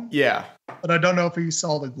along. Yeah. But I don't know if he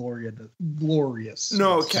saw the glorious.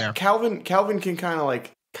 No, Calvin can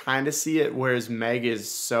kind of see it, whereas Meg is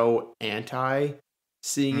so anti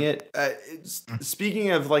seeing it.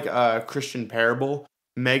 Speaking of like a Christian parable,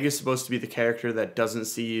 Meg is supposed to be the character that doesn't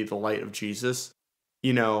see the light of Jesus.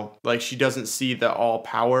 You know, like she doesn't see the all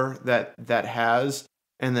power that has,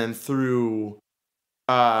 and then through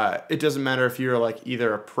it doesn't matter if you're like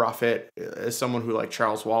either a prophet, as someone who like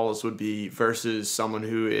Charles Wallace would be, versus someone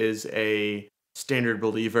who is a standard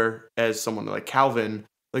believer, as someone like Calvin.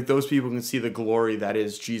 Like those people can see the glory that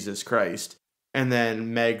is Jesus Christ, and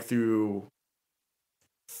then Meg through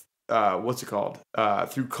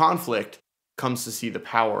through conflict comes to see the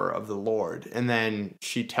power of the Lord, and then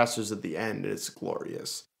she tests us at the end, and it's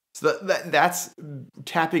glorious. So that's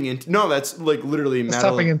tapping into that's like literally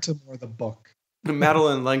tapping into more of the book.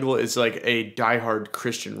 Madeleine L'Engle is like a diehard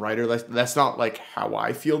Christian writer. That's not like how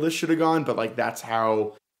I feel this should have gone, but like that's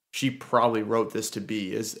how she probably wrote this to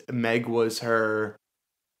be. Is Meg was her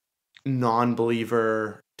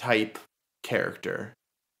non-believer type character.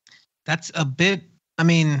 That's a bit. I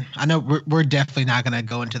mean, I know we're definitely not going to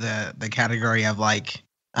go into the category of like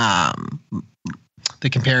the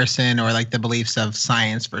comparison or like the beliefs of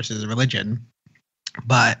science versus religion,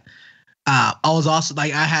 but I was also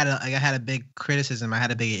like I had a big criticism. I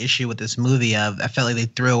had a big issue with this movie. I felt like they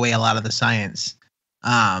threw away a lot of the science.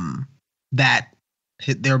 That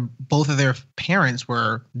both of their parents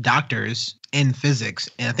were doctors in physics,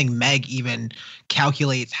 and I think Meg even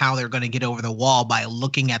calculates how they're going to get over the wall by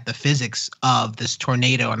looking at the physics of this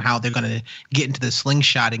tornado and how they're going to get into the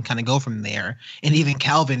slingshot and kind of go from there. And even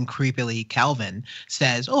Calvin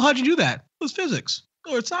says, "Oh, how'd you do that? It was physics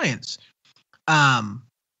or it's science."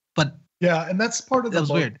 But yeah, and that's part of the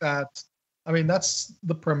book weird. That's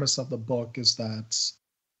the premise of the book is that,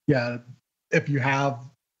 yeah, if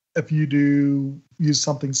you do use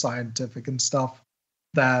something scientific and stuff,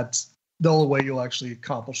 that the only way you'll actually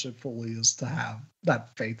accomplish it fully is to have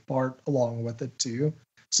that faith part along with it too.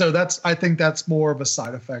 So I think that's more of a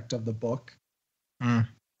side effect of the book.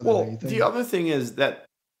 Well, the other thing is that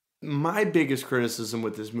my biggest criticism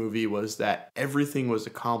with this movie was that everything was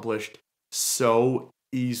accomplished so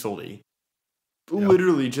easily. Yep.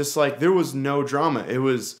 Literally, just like there was no drama. It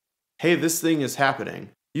was, hey, this thing is happening.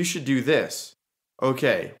 You should do this.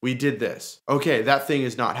 Okay, we did this. Okay, that thing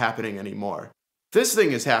is not happening anymore. This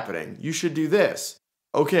thing is happening. You should do this.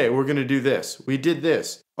 Okay, we're going to do this. We did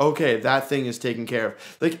this. Okay, that thing is taken care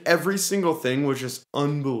of. Like every single thing was just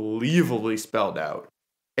unbelievably spelled out.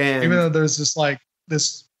 And even though there's this like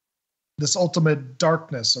this ultimate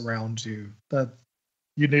darkness around you that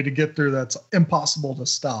you need to get through, that's impossible to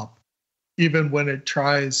stop. Even when it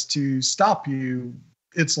tries to stop you,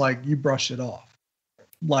 it's like you brush it off.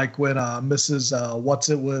 Like when Mrs.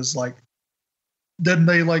 What's-It was like, didn't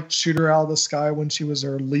they like shoot her out of the sky when she was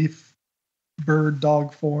her leaf bird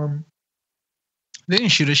dog form? They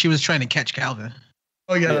didn't shoot her. She was trying to catch Calvin.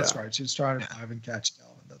 Oh yeah, that's right. She was trying to dive and catch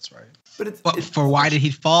Calvin. That's right. But for why did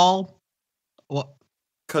he fall? Well,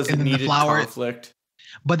 because it needed conflict.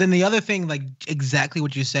 But then the other thing, like exactly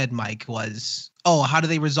what you said, Mike, was, oh, how do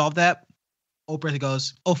they resolve that? Oprah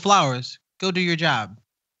goes, oh, flowers, go do your job.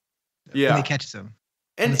 Yeah. And they catches him.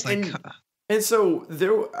 And so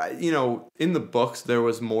there, in the books, there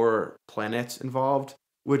was more planets involved,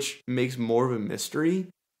 which makes more of a mystery.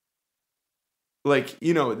 Like,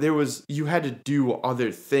 you had to do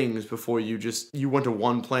other things before you went to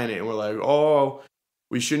one planet and were like, oh,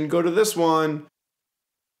 we shouldn't go to this one.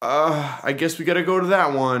 I guess we got to go to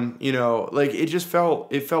that one. Like it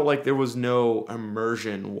felt like there was no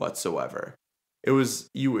immersion whatsoever. It was,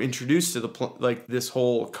 you were introduced to this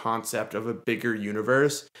whole concept of a bigger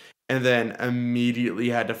universe, and then immediately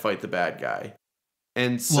had to fight the bad guy.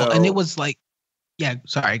 And so, and it was like, yeah,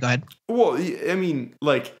 sorry, go ahead. Well, I mean,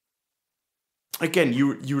 like, again, you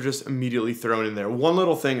were just immediately thrown in there. One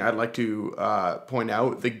little thing I'd like to point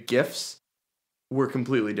out: the gifts were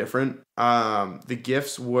completely different. The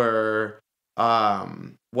gifts were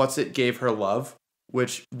What's-It gave her love,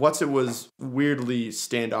 which What's-It was weirdly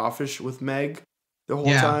standoffish with Meg the whole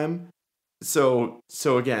time. So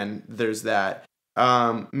again, there's that.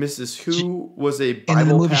 Mrs. Who was a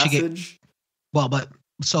Bible passage.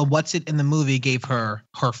 So What's-It in the movie gave her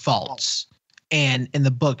faults, and in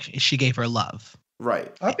the book she gave her love.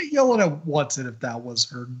 Right. I'd be yelling at What's-It if that was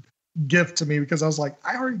her gift to me, because I was like,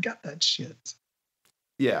 I already got that shit.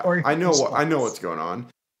 Yeah, I know what's going on.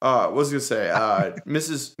 What was I gonna say?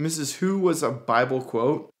 Mrs. Who was a Bible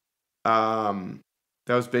quote.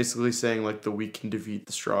 That was basically saying like the weak can defeat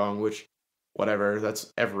the strong, which whatever.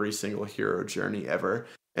 That's every single hero journey ever.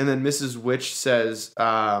 And then Mrs. Witch says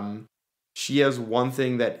she has one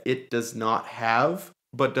thing that it does not have,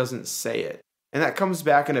 but doesn't say it. And that comes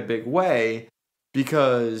back in a big way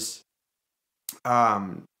because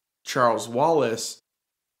Charles Wallace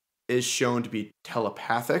is shown to be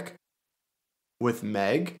telepathic with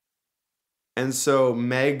Meg. And so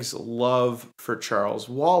Meg's love for Charles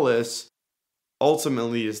Wallace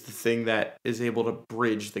ultimately is the thing that is able to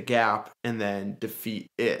bridge the gap and then defeat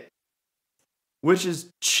it. Which is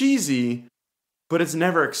cheesy, but it's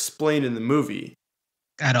never explained in the movie.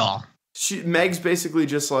 At all. Meg's basically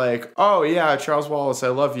just like, oh yeah, Charles Wallace, I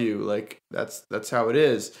love you. Like, that's how it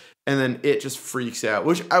is. And then it just freaks out.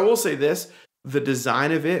 Which I will say this, the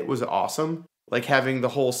design of it was awesome. Like having the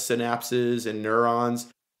whole synapses and neurons.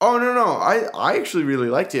 Oh, no. I actually really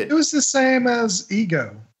liked it. It was the same as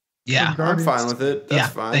Ego. Yeah. I'm fine with it.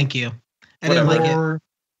 That's fine. Thank you. I Whatever. didn't like it.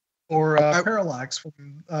 Or Parallax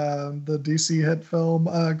from the DC hit film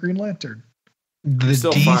Green Lantern. The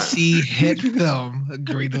DC hit film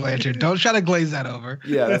Green Lantern. Don't try to glaze that over.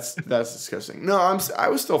 Yeah, that's disgusting. No, I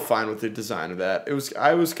was still fine with the design of that.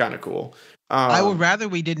 I was kind of cool. I would rather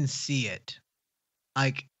we didn't see it.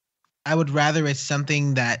 Like, I would rather it's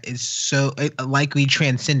something that is so like we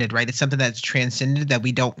transcended, right? It's something that's transcended that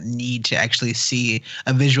we don't need to actually see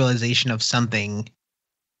a visualization of something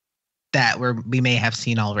that we may have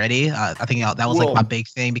seen already. I think that was like my big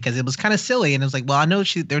thing because it was kind of silly, and it was like, well, I know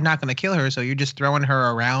they're not going to kill her, so you're just throwing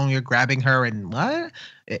her around, you're grabbing her, and what?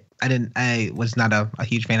 I was not a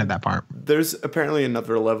huge fan of that part. There's apparently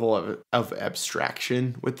another level of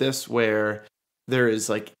abstraction with this where there is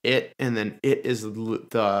like it, and then it is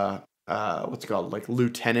the what's it called, like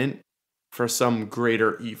lieutenant for some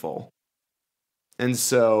greater evil, and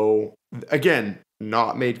so again,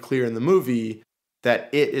 not made clear in the movie that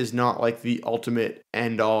it is not like the ultimate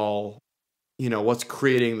end all, what's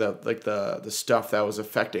creating the stuff that was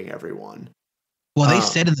affecting everyone. Well, they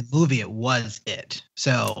said in the movie it was it.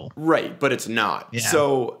 So right, but it's not. Yeah.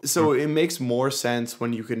 So it makes more sense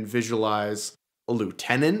when you can visualize a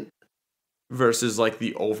lieutenant versus like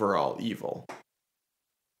the overall evil.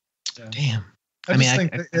 Yeah. Damn. I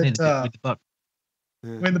think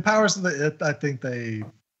the powers of the it, I think they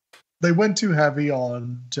went too heavy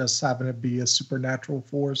on just having it be a supernatural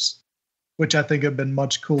force, which I think have been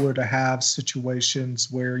much cooler to have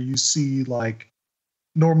situations where you see like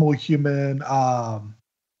normal human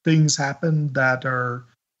things happen that are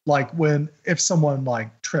like if someone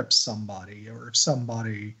like trips somebody or if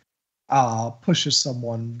somebody pushes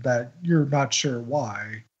someone that you're not sure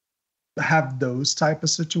why, have those type of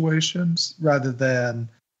situations rather than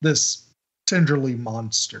this tenderly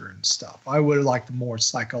monster and stuff. I would have liked a more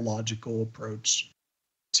psychological approach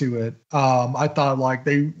to it. I thought like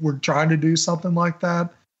they were trying to do something like that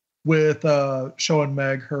with showing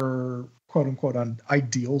Meg her quote unquote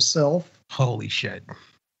ideal self. Holy shit.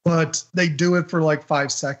 But they do it for like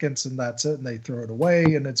 5 seconds and that's it, and they throw it away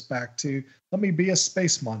and it's back to let me be a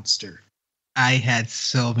space monster. I had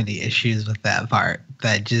so many issues with that part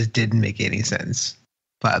that just didn't make any sense.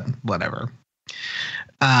 But whatever.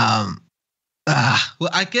 Well,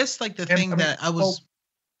 I guess like I was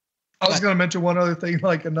going to mention one other thing,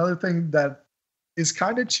 like another thing that is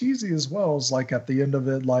kind of cheesy as well is like at the end of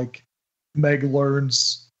it, like Meg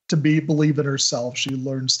learns to believe in herself. She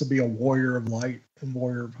learns to be a warrior of light and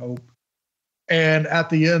warrior of hope. And at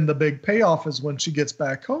the end, the big payoff is when she gets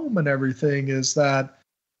back home and everything is that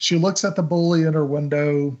she looks at the bully in her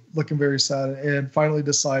window looking very sad and finally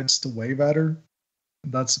decides to wave at her.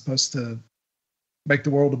 And that's supposed to make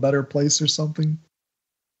the world a better place or something.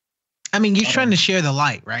 I mean, you're trying to share the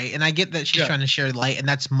light, right? And I get that she's trying to share the light, and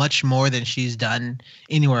that's much more than she's done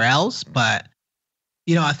anywhere else. But,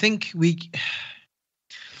 I think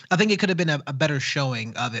it could have been a better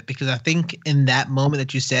showing of it because I think in that moment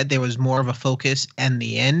that you said, there was more of a focus in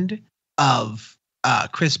the end of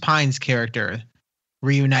Chris Pine's character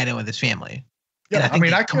reuniting with his family. Yeah,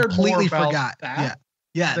 and I cared more about that. Yeah.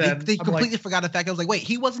 Yeah, they completely forgot the fact. I was like, wait,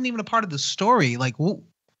 he wasn't even a part of the story. Like, whoa.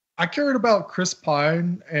 I cared about Chris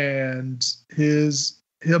Pine and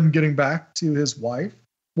him getting back to his wife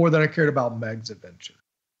more than I cared about Meg's adventure.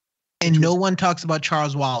 And no one talks about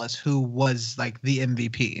Charles Wallace, who was like the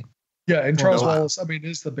MVP. Yeah, and Charles Wallace,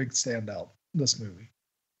 is the big standout in this movie.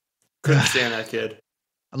 Couldn't stand that kid.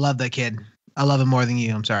 I love that kid. I love him more than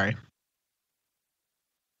you. I'm sorry.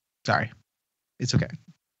 It's okay.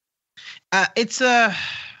 It's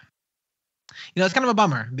it's kind of a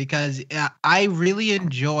bummer because I really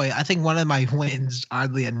enjoy. I think one of my wins,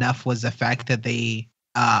 oddly enough, was the fact that they,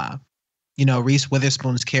 Reese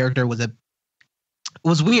Witherspoon's character was It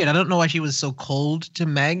was weird. I don't know why she was so cold to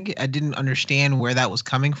Meg. I didn't understand where that was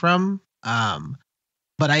coming from.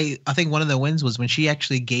 But I think one of the wins was when she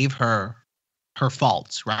actually gave her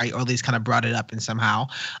faults, right? Or at least kind of brought it up and somehow.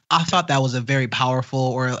 I thought that was a very powerful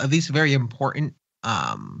or at least very important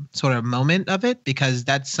sort of moment of it, because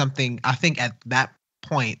that's something I think at that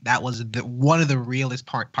point that was one of the realest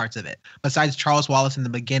parts of it. Besides Charles Wallace in the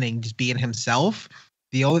beginning just being himself,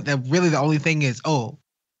 the only thing is, oh,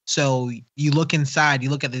 so you look inside, you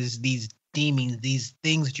look at these demons, these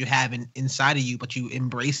things that you have inside of you, but you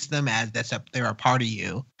embrace them as they're a part of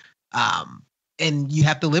you. And you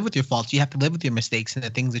have to live with your faults. You have to live with your mistakes and the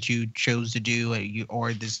things that you chose to do,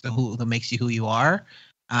 or this who makes you who you are.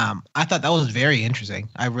 I thought that was very interesting.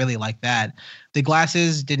 I really liked that. The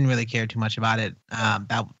glasses, didn't really care too much about it.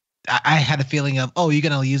 That I had a feeling of, oh, you're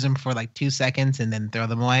gonna use them for like 2 seconds and then throw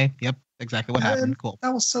them away. Yep, exactly what happened. Cool.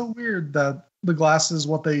 That was so weird that the glasses,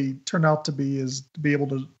 what they turn out to be, is to be able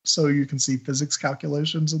to so you can see physics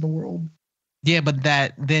calculations in the world. Yeah, but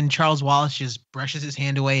then Charles Wallace just brushes his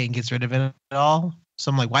hand away and gets rid of it all.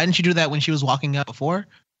 So I'm like, why didn't you do that when she was walking up before?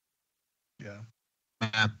 Yeah.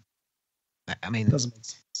 I mean, doesn't make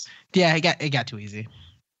sense. Yeah, it got too easy.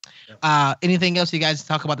 Yeah. Anything else you guys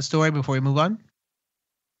talk about the story before we move on?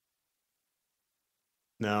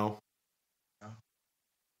 No.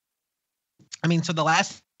 I mean, so the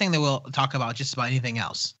last thing that we'll talk about, just about anything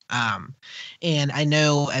else. And I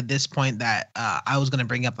know at this point that I was going to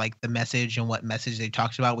bring up like the message and what message they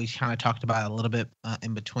talked about. We kind of talked about it a little bit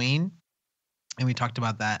in between. And we talked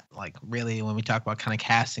about that like really when we talked about kind of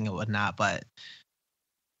casting and whatnot. But,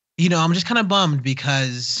 I'm just kind of bummed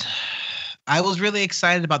because I was really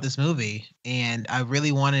excited about this movie and I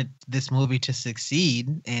really wanted this movie to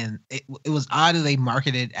succeed. And it was odd that they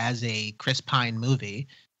marketed it as a Chris Pine movie.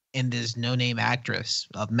 And there's no name actress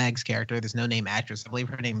of Meg's character. There's no name actress. I believe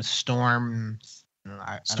her name is Storm.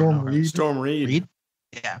 Storm Reed. Storm Reed.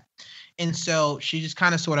 Yeah. And so she just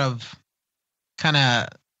kind of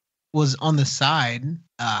was on the side.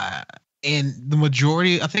 And the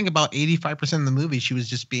majority, I think about 85% of the movie, she was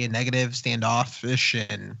just being negative, standoffish,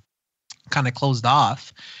 and kind of closed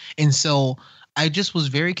off. And so I just was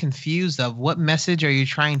very confused of what message are you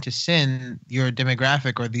trying to send your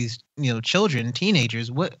demographic or these, children,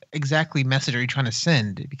 teenagers? What exactly message are you trying to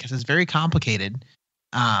send? Because it's very complicated.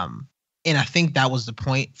 And I think that was the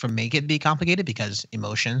point for make it be complicated because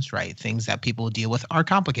emotions, right? Things that people deal with are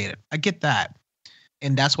complicated. I get that.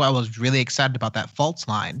 And that's why I was really excited about that faults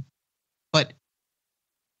line. But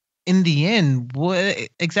in the end, what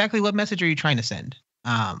message are you trying to send?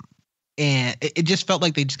 And it just felt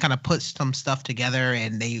like they just kind of put some stuff together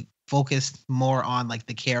and they focused more on like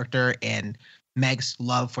the character and Meg's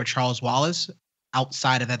love for Charles Wallace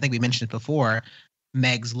outside of, I think we mentioned it before,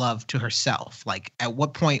 Meg's love to herself. Like at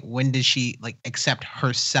what point, when did she like accept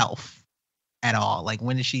herself at all? Like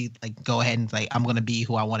when did she like go ahead and like, I'm going to be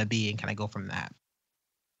who I want to be and kind of go from that?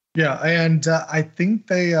 Yeah. And I think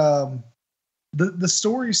they, the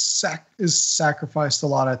story is sacrificed a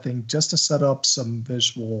lot, I think, just to set up some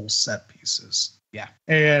visual set pieces. Yeah.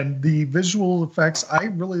 And the visual effects, I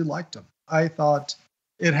really liked them. I thought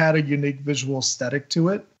it had a unique visual aesthetic to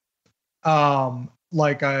it.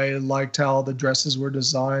 Like I liked how the dresses were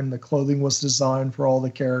designed, the clothing was designed for all the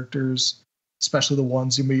characters, especially the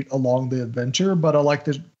ones you meet along the adventure. But I like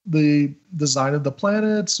the design of the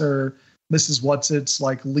planets or Mrs. What's-It's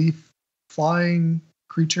like leaf flying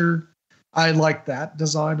creature. I like that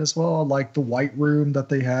design as well. I like the white room that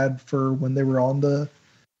they had for when they were on the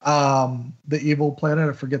evil planet.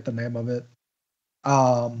 I forget the name of it.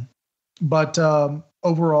 But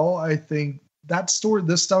overall, I think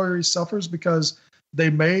this story suffers because they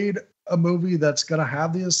made a movie that's going to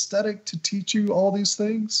have the aesthetic to teach you all these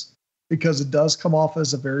things, because it does come off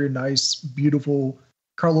as a very nice, beautiful,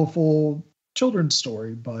 colorful children's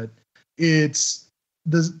story, but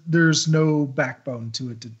there's no backbone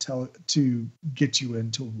to it to get you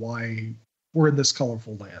into why we're in this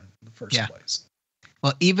colorful land in the first place.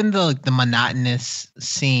 Well, even the monotonous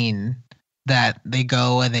scene that they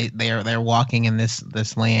go and they're walking in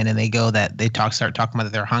this land and they go that they start talking about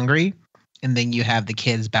that they're hungry, and then you have the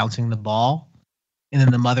kids bouncing the ball, and then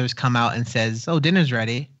the mothers come out and says, "Oh, dinner's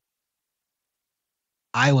ready."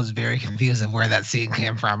 I was very confused of where that scene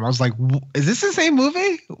came from. I was like, "Is this the same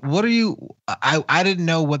movie? What are you?" I didn't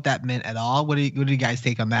know what that meant at all. What do you guys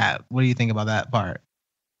take on that? What do you think about that part?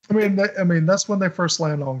 I mean, that's when they first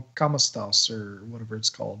land on Kamastas or whatever it's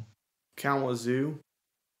called. Kalamazoo.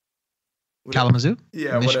 Kalamazoo?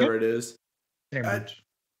 Yeah, Michigan? whatever it is.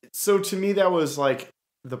 So to me, that was like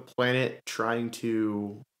the planet trying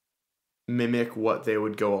to mimic what they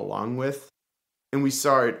would go along with, and we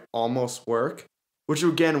saw it almost work. which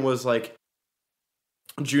again was like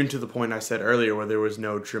June to the point I said earlier, where there was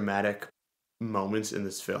no dramatic moments in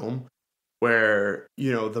this film, where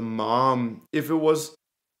the mom, if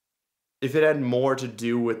it had more to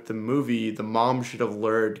do with the movie, the mom should have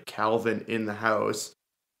lured Calvin in the house,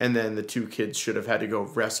 and then the two kids should have had to go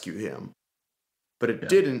rescue him. But it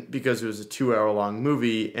didn't, because it was a 2-hour-long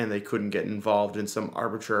movie, and they couldn't get involved in some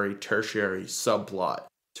arbitrary tertiary subplot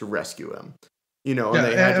to rescue him. And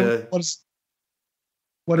they had to...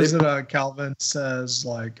 What is it? Calvin says,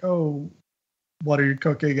 like, "Oh, what are you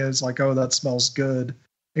cooking?" And it's like, "Oh, that smells good."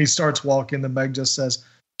 He starts walking, and Meg just says,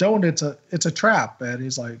 "Don't, it's a trap." And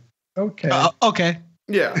he's like, "Okay." Okay.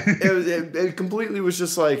 Yeah. It completely was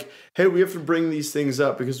just like, hey, we have to bring these things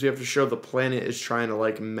up because we have to show the planet is trying to,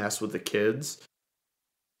 like, mess with the kids.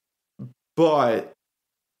 But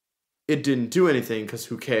it didn't do anything, because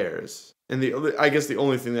who cares? And I guess the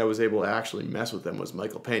only thing that was able to actually mess with them was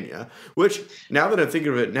Michael Pena. Which, now that I'm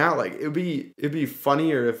thinking of it now, like, it'd be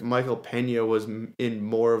funnier if Michael Pena was in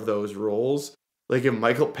more of those roles. Like, if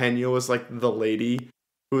Michael Pena was like the lady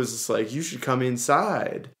who was just like, "You should come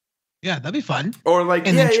inside." Yeah, that'd be fun. Or like,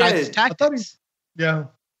 and then try his tactics.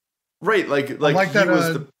 Right, like I like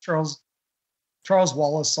that. Charles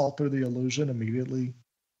Wallace saw through the illusion immediately,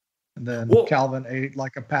 and then Calvin ate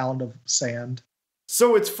like a pound of sand.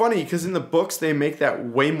 So it's funny, because in the books they make that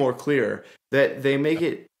way more clear. That they make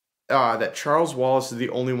it that Charles Wallace is the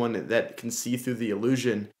only one that can see through the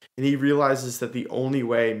illusion, and he realizes that the only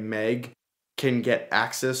way Meg can get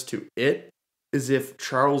access to it is if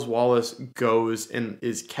Charles Wallace goes and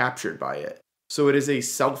is captured by it. So it is a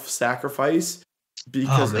self-sacrifice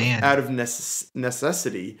because out of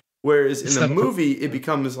necessity. Whereas in the movie, it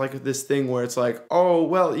becomes like this thing where it's like, "Oh,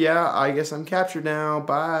 well, yeah, I guess I'm captured now.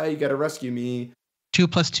 Bye, you got to rescue me." 2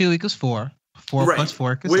 + 2 = 4. 4 +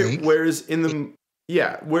 4 = 8. Whereas in the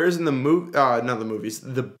movie, not the movies,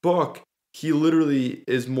 the book, he literally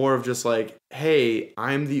is more of just like, "Hey,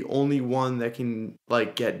 I'm the only one that can,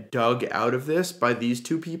 like, get dug out of this by these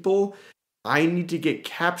two people. I need to get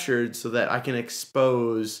captured so that I can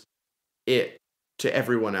expose it to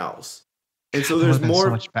everyone else." And so there's more.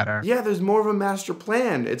 So much better. Yeah, there's more of a master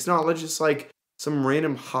plan. It's not just like some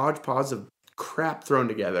random hodgepodge of crap thrown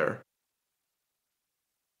together.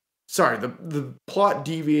 Sorry, the plot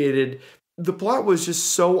deviated. The plot was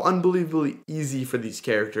just so unbelievably easy for these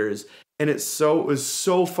characters, and it was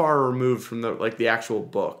so far removed from the actual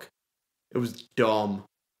book. It was dumb.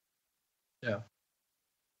 Yeah.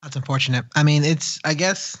 That's unfortunate. I mean, I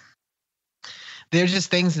guess there's just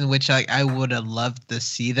things in which I would have loved to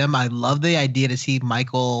see them. I love the idea to see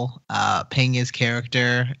Michael Pena's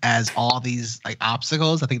character as all these like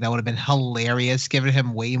obstacles. I think that would have been hilarious, giving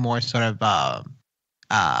him way more sort of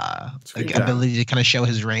ability to kind of show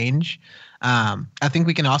his range. I think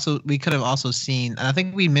we could have also seen, and I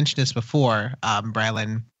think we mentioned this before,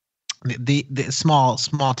 Brylan, the small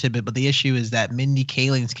tidbit, but the issue is that Mindy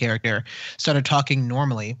Kaling's character started talking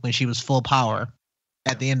normally when she was full power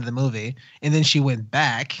at the end of the movie, and then she went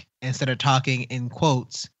back and started talking in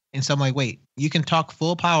quotes. And so I'm like, wait, you can talk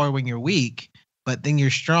full power when you're weak, but then you're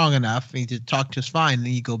strong enough and you to talk just fine, and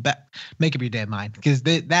then you go back, make up your damn mind, because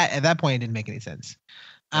that at that point it didn't make any sense.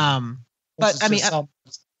 But I mean,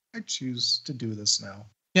 I choose to do this now.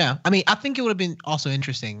 Yeah, I mean, I think it would have been also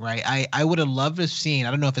interesting, right? I would have loved to have seen. I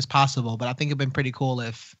don't know if it's possible, but I think it'd been pretty cool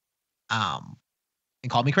if, and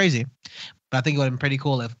call me crazy, but I think it would have been pretty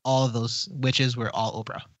cool if all of those witches were all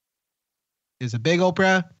Oprah. There's a big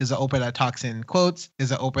Oprah. There's an Oprah that talks in quotes.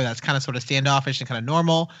 There's an Oprah that's kind of sort of standoffish and kind of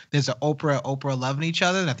normal. There's an Oprah loving each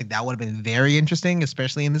other. And I think that would have been very interesting,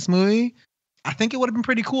 especially in this movie. I think it would have been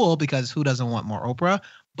pretty cool, because who doesn't want more Oprah?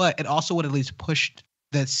 But it also would at least pushed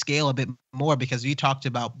the scale a bit more, because we talked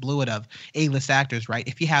about Blewett of A-list actors, right?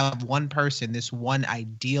 If you have one person, this one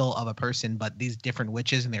ideal of a person, but these different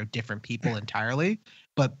witches and they're different people entirely,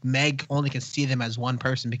 but Meg only can see them as one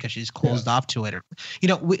person because she's closed off to it. Or,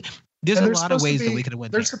 there's a lot of ways that we could have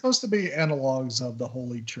went. They're supposed to be analogs of the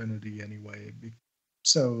Holy Trinity anyway.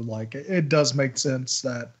 So like it does make sense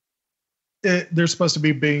that they're supposed to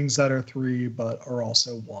be beings that are three, but are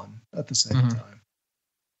also one at the same time.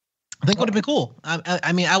 I think it would have been cool.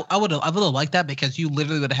 I mean, I would have liked that, because you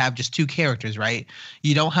literally would have just two characters, right?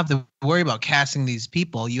 You don't have to worry about casting these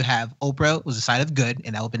people. You have Oprah was the side of good,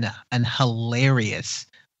 and that would have been an hilarious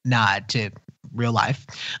nod to real life.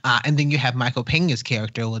 And then you have Michael Pena's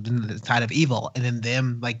character with the side of evil, and then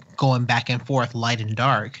them like going back and forth, light and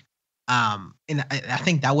dark. And I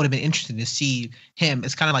think that would have been interesting to see him.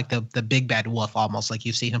 It's kind of like the big bad wolf, almost like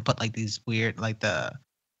you see him put like these weird like the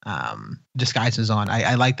disguises on.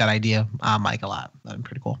 I like that idea, Mike, a lot. That'd be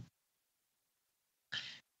pretty cool.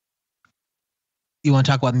 You want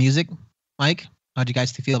to talk about music, Mike? How do you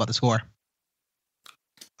guys feel about the score?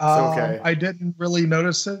 Okay. I didn't really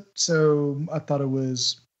notice it, so I thought it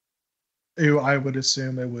was. I would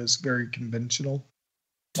assume it was very conventional.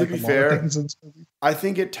 To like be a lot of fair, things in this movie. I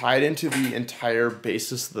think it tied into the entire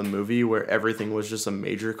basis of the movie where everything was just a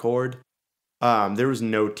major chord. There was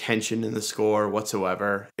no tension in the score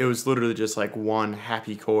whatsoever. It was literally just like one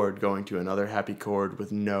happy chord going to another happy chord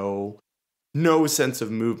with no sense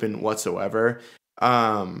of movement whatsoever.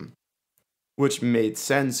 Which made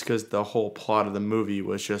sense because the whole plot of the movie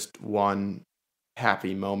was just one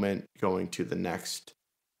happy moment going to the next.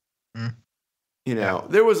 Mm. You know,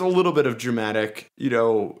 There was a little bit of dramatic,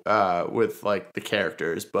 with like the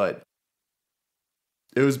characters, but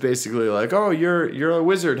it was basically like, oh, you're a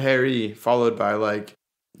wizard, Harry, followed by like,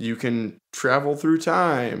 you can travel through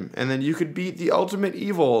time, and then you could beat the ultimate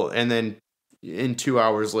evil, and then in 2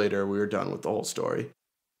 hours later, we were done with the whole story.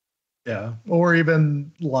 Yeah, or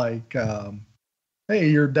even like, hey,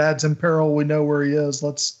 your dad's in peril. We know where he is.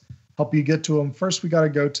 Let's help you get to him. First, we got to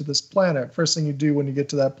go to this planet. First thing you do when you get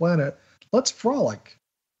to that planet, let's frolic.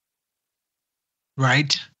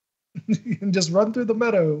 Right. And just run through the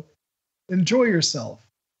meadow. Enjoy yourself.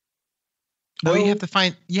 Oh, you have to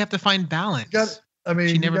find balance.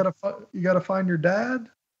 You gotta find your dad.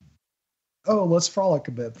 Oh, let's frolic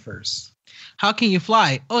a bit first. How can you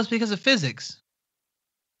fly? Oh, it's because of physics.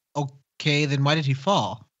 Okay, then why did he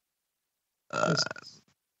fall?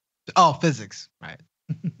 Physics. Right.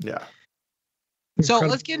 Yeah. So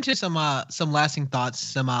let's get into some lasting thoughts,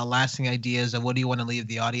 some lasting ideas of what do you want to leave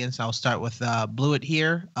the audience. I'll start with Blewett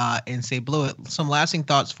here and say, Blewett, some lasting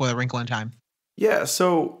thoughts for The Wrinkle in Time. Yeah,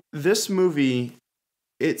 so this movie,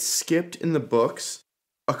 it skipped in the books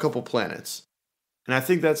a couple planets. And I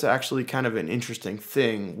think that's actually kind of an interesting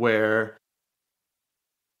thing where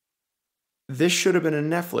this should have been a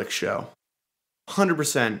Netflix show.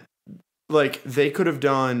 100%. Like, they could have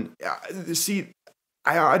done... See,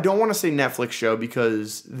 I don't want to say Netflix show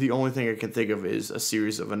because the only thing I can think of is a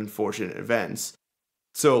series of unfortunate events.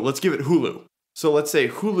 So let's give it Hulu. So let's say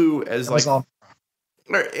Hulu as Amazon.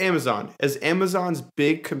 Or Amazon. As Amazon's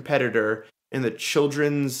big competitor in the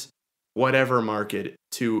children's whatever market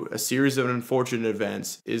to a series of unfortunate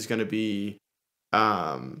events is going to be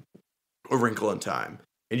A Wrinkle in Time.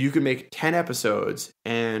 And you can make 10 episodes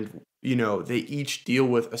and, they each deal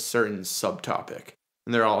with a certain subtopic.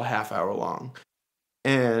 And they're all half hour long.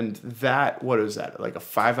 And what is that? Like a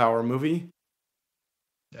 5-hour movie?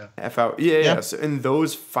 Yeah. Half hour. Yeah. So, and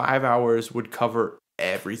those 5 hours would cover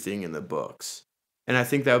everything in the books. And I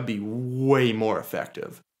think that would be way more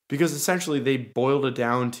effective. Because essentially they boiled it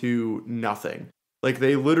down to nothing. Like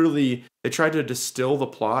they tried to distill the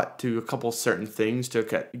plot to a couple certain things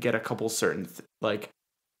to get a couple certain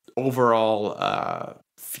overall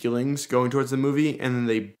feelings going towards the movie, and then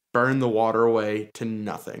they burned the water away to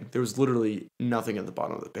nothing. There was literally nothing at the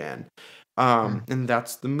bottom of the pan. And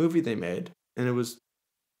that's the movie they made. And it was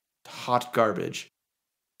hot garbage.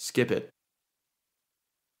 Skip it.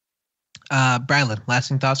 Bradley,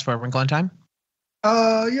 lasting thoughts for A Wrinkle in Time?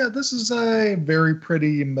 Yeah, this is a very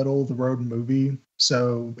pretty middle of the road movie.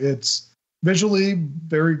 So it's visually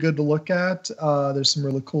very good to look at. There's some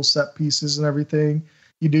really cool set pieces and everything.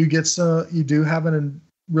 You do have a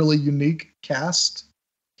really unique cast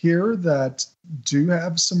here that do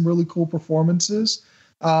have some really cool performances.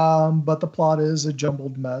 But the plot is a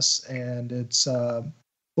jumbled mess, and it's not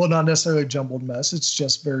necessarily a jumbled mess. It's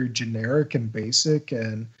just very generic and basic.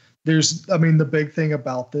 And the big thing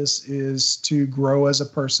about this is to grow as a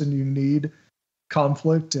person, you need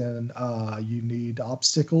conflict and you need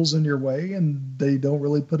obstacles in your way, and they don't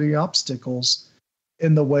really put any obstacles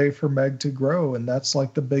in the way for Meg to grow. And that's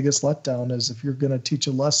like the biggest letdown is if you're going to teach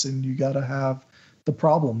a lesson, you got to have the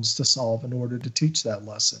problems to solve in order to teach that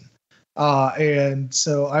lesson. And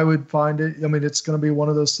so I would find it, it's going to be one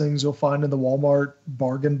of those things you'll find in the Walmart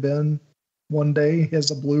bargain bin one day as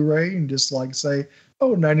a Blu-ray and just like say,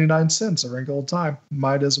 99 cents, A Wrinkle in Time.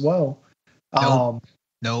 Might as well. No.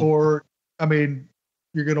 Or,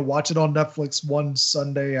 you're going to watch it on Netflix one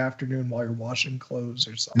Sunday afternoon while you're washing clothes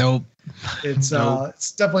or something. Nope. It's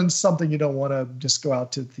it's definitely something you don't want to just go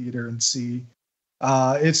out to the theater and see.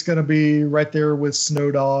 It's going to be right there with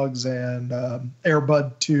Snow Dogs and Air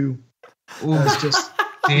Bud 2. It's just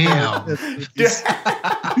damn. That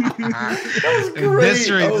was great.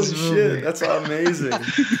 Shit, that's amazing.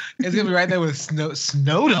 It's gonna be right there with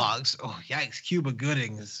Snow Dogs. Oh yikes! Cuba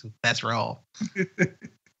Gooding's best role.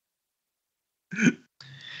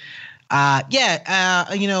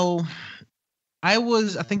 I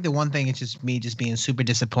think the one thing is just me just being super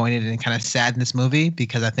disappointed and kind of sad in this movie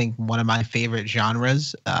because I think one of my favorite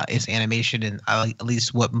genres is animation and at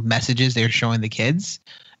least what messages they're showing the kids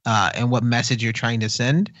and what message you're trying to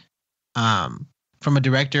send. From a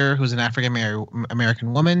director who's an African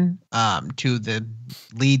American woman to the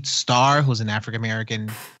lead star who's an African American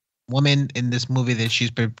woman in this movie that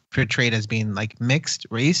she's portrayed as being like mixed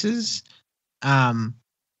races. I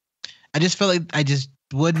just felt like I just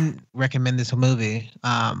wouldn't recommend this movie.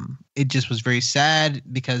 It just was very sad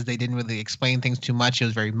because they didn't really explain things too much. It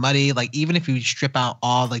was very muddy. Like even if you strip out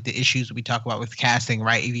all like the issues we talk about with casting,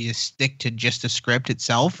 right? If you just stick to just the script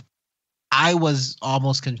itself, I was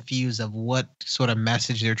almost confused of what sort of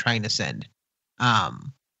message they're trying to send.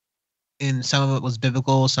 And some of it was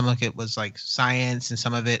biblical, some of it was like science, and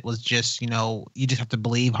some of it was just, you just have to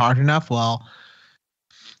believe hard enough. Well,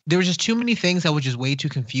 there was just too many things that were just way too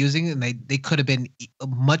confusing, and they could have been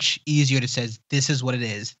much easier to say, this is what it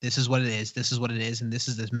is, this is what it is, this is what it is, and this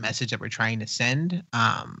is the message that we're trying to send.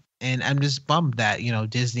 And I'm just bummed that,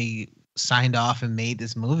 Disney signed off and made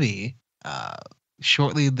this movie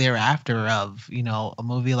shortly thereafter of, a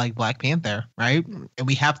movie like Black Panther, right? And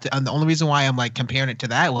we have to, and the only reason why I'm like comparing it to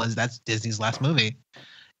that was that's Disney's last movie.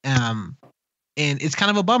 And it's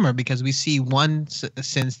kind of a bummer because we see one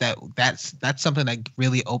sense that's something that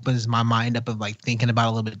really opens my mind up of like thinking about it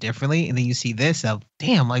a little bit differently. And then you see this of,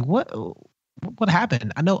 damn, like what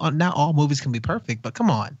happened? I know not all movies can be perfect, but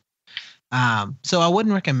come on. So I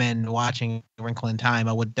wouldn't recommend watching Wrinkle in Time.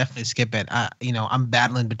 I would definitely skip it. I'm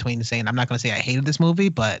battling between saying I'm not going to say I hated this movie,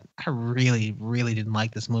 but I really, really didn't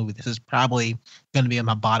like this movie. This is probably going to be in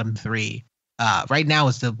my bottom 3. Right now,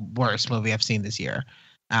 it's the worst movie I've seen this year.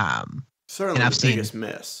 Certainly the biggest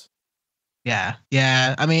miss. Yeah.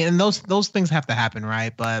 I mean, and those things have to happen,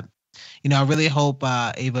 right? But I really hope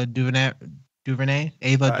Ava DuVernay.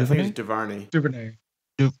 Ava I think DuVernay. it's DuVernay.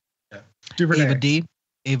 DuVernay.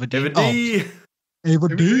 Ava D.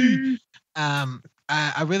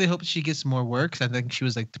 I really hope she gets more work. 'Cause I think she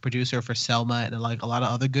was like the producer for Selma and like a lot of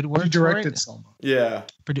other good work. She directed Selma. Yeah.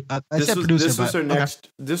 This was her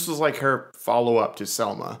next. This was like her follow up to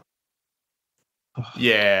Selma.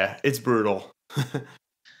 Yeah, it's brutal.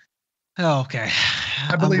 Okay.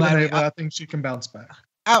 I believe in Ava. I think she can bounce back.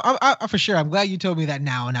 I for sure. I'm glad you told me that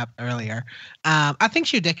now and not earlier. I think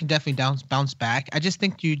she can definitely bounce back. I just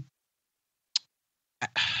think you.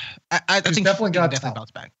 I think definitely got definitely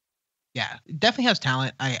bounce back. Yeah, definitely has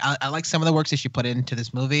talent. I like some of the works that she put into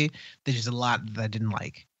this movie. There's just a lot that I didn't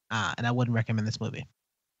like, and I wouldn't recommend this movie.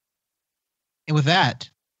 And with that,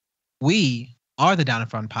 we are the Down in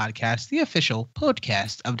Front Podcast, the official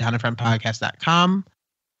podcast of downinfrontpodcast.com.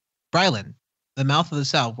 Brylan, the mouth of the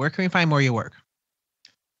South, where can we find more of your work?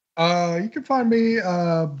 You can find me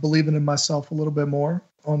believing in myself a little bit more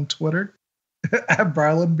on Twitter at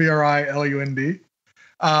Bryland, BRILUND.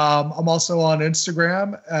 I'm also on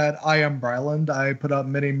Instagram at I am Bryland. I put up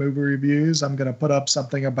many movie reviews. I'm going to put up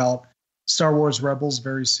something about Star Wars Rebels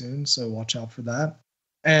very soon, so watch out for that.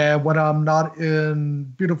 And when I'm not in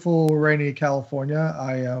beautiful, rainy California,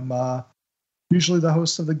 I am usually the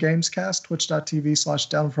host of the Gamescast,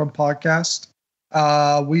 twitch.tv/downfrontpodcast.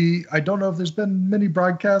 I don't know if there's been many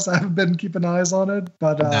broadcasts. I haven't been keeping eyes on it,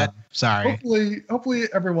 but sorry. Hopefully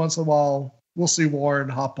every once in a while we'll see Warren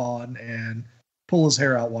hop on and pull his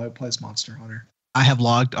hair out while he plays Monster Hunter. I have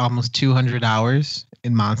logged almost 200 hours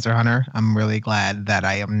in Monster Hunter. I'm really glad that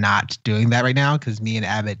I am not doing that right now because me and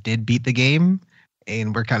Abbott did beat the game,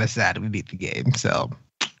 and we're kind of sad we beat the game. So,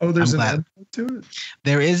 there's an end to it?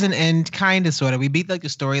 There is an end, kind of, sort of. We beat like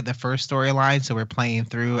the first storyline, so we're playing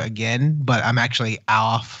through again. But I'm actually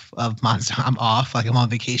off of Monster. I'm off, like I'm on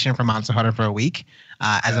vacation from Monster Hunter for a week,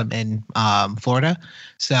 as I'm in Florida.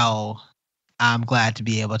 So I'm glad to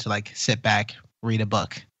be able to like sit back, read a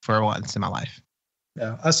book for once in my life.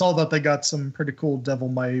 Yeah, I saw that they got some pretty cool Devil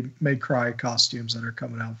May Cry costumes that are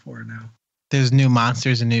coming out for it now. There's new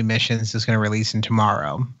monsters and new missions that's going to release in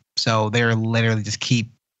tomorrow. So they're literally just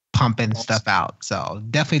keep pumping stuff out. So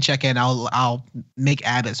definitely check in. I'll make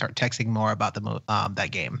Abbott start texting more about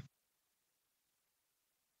that game.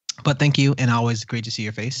 But thank you, and always great to see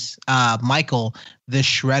your face. Michael, the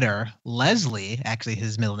Shredder, Leslie, actually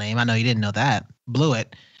his middle name. I know you didn't know that. Blew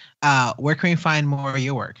it. Where can we find more of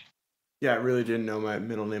your work? Yeah, I really didn't know my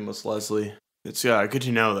middle name was Leslie. It's good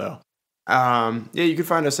to know, though. Yeah, you can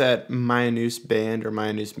find us at Maya News Band or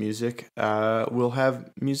Maya News Music. We'll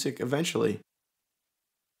have music eventually.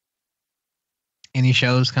 Any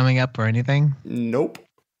shows coming up or anything? Nope.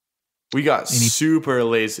 We got super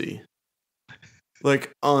lazy.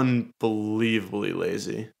 Like, unbelievably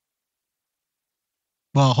lazy.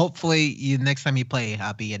 Well, hopefully next time you play,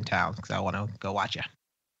 I'll be in town because I want to go watch you.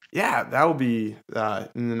 Yeah, that will be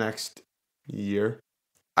in the next year.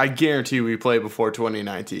 I guarantee we play before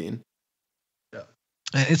 2019. Yeah.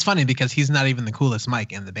 It's funny because he's not even the coolest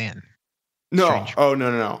Mike in the band. No. Strange. Oh,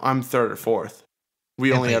 no. I'm third or fourth.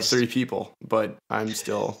 We At only have least. 3 people, but I'm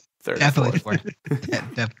still third Definitely or fourth.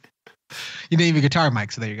 Definitely. You didn't even guitar,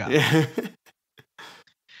 Mike, so there you go. Yeah.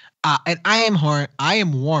 And I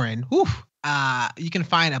am Warren. Whew. You can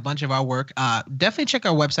find a bunch of our work. Definitely check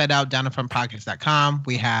our website out, downandfrontpodcast.com.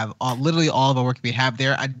 We have literally all of our work we have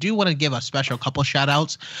there. I do want to give a special couple shout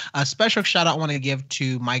outs. A special shout out I want to give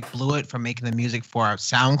to Mike Blewett for making the music for our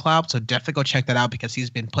SoundCloud. So definitely go check that out because he's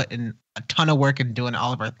been putting a ton of work in doing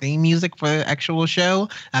all of our theme music for the actual show.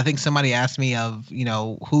 I think somebody asked me of,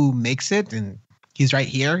 who makes it, and he's right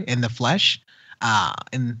here in the flesh,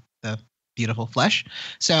 in the beautiful flesh.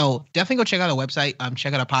 So definitely go check out our website.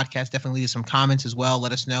 Check out our podcast. Definitely leave some comments as well.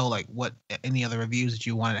 Let us know like what any other reviews that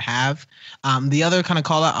you want to have. The other kind of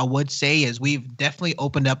call out I would say is we've definitely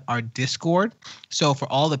opened up our Discord. So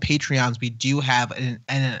for all the Patreons, we do have an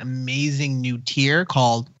amazing new tier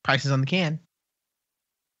called Prices on the Can.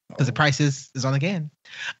 Because the price is on the can.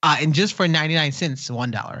 And just for 99 cents,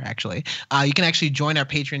 $1 actually, you can actually join our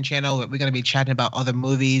Patreon channel. We're going to be chatting about other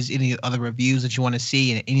movies, any other reviews that you want to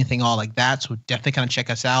see, and anything all like that. So definitely kind of check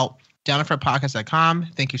us out. downandfrontpodcast.com.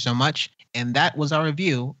 Thank you so much. And that was our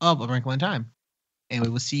review of A Wrinkle in Time. And we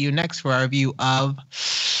will see you next for our review of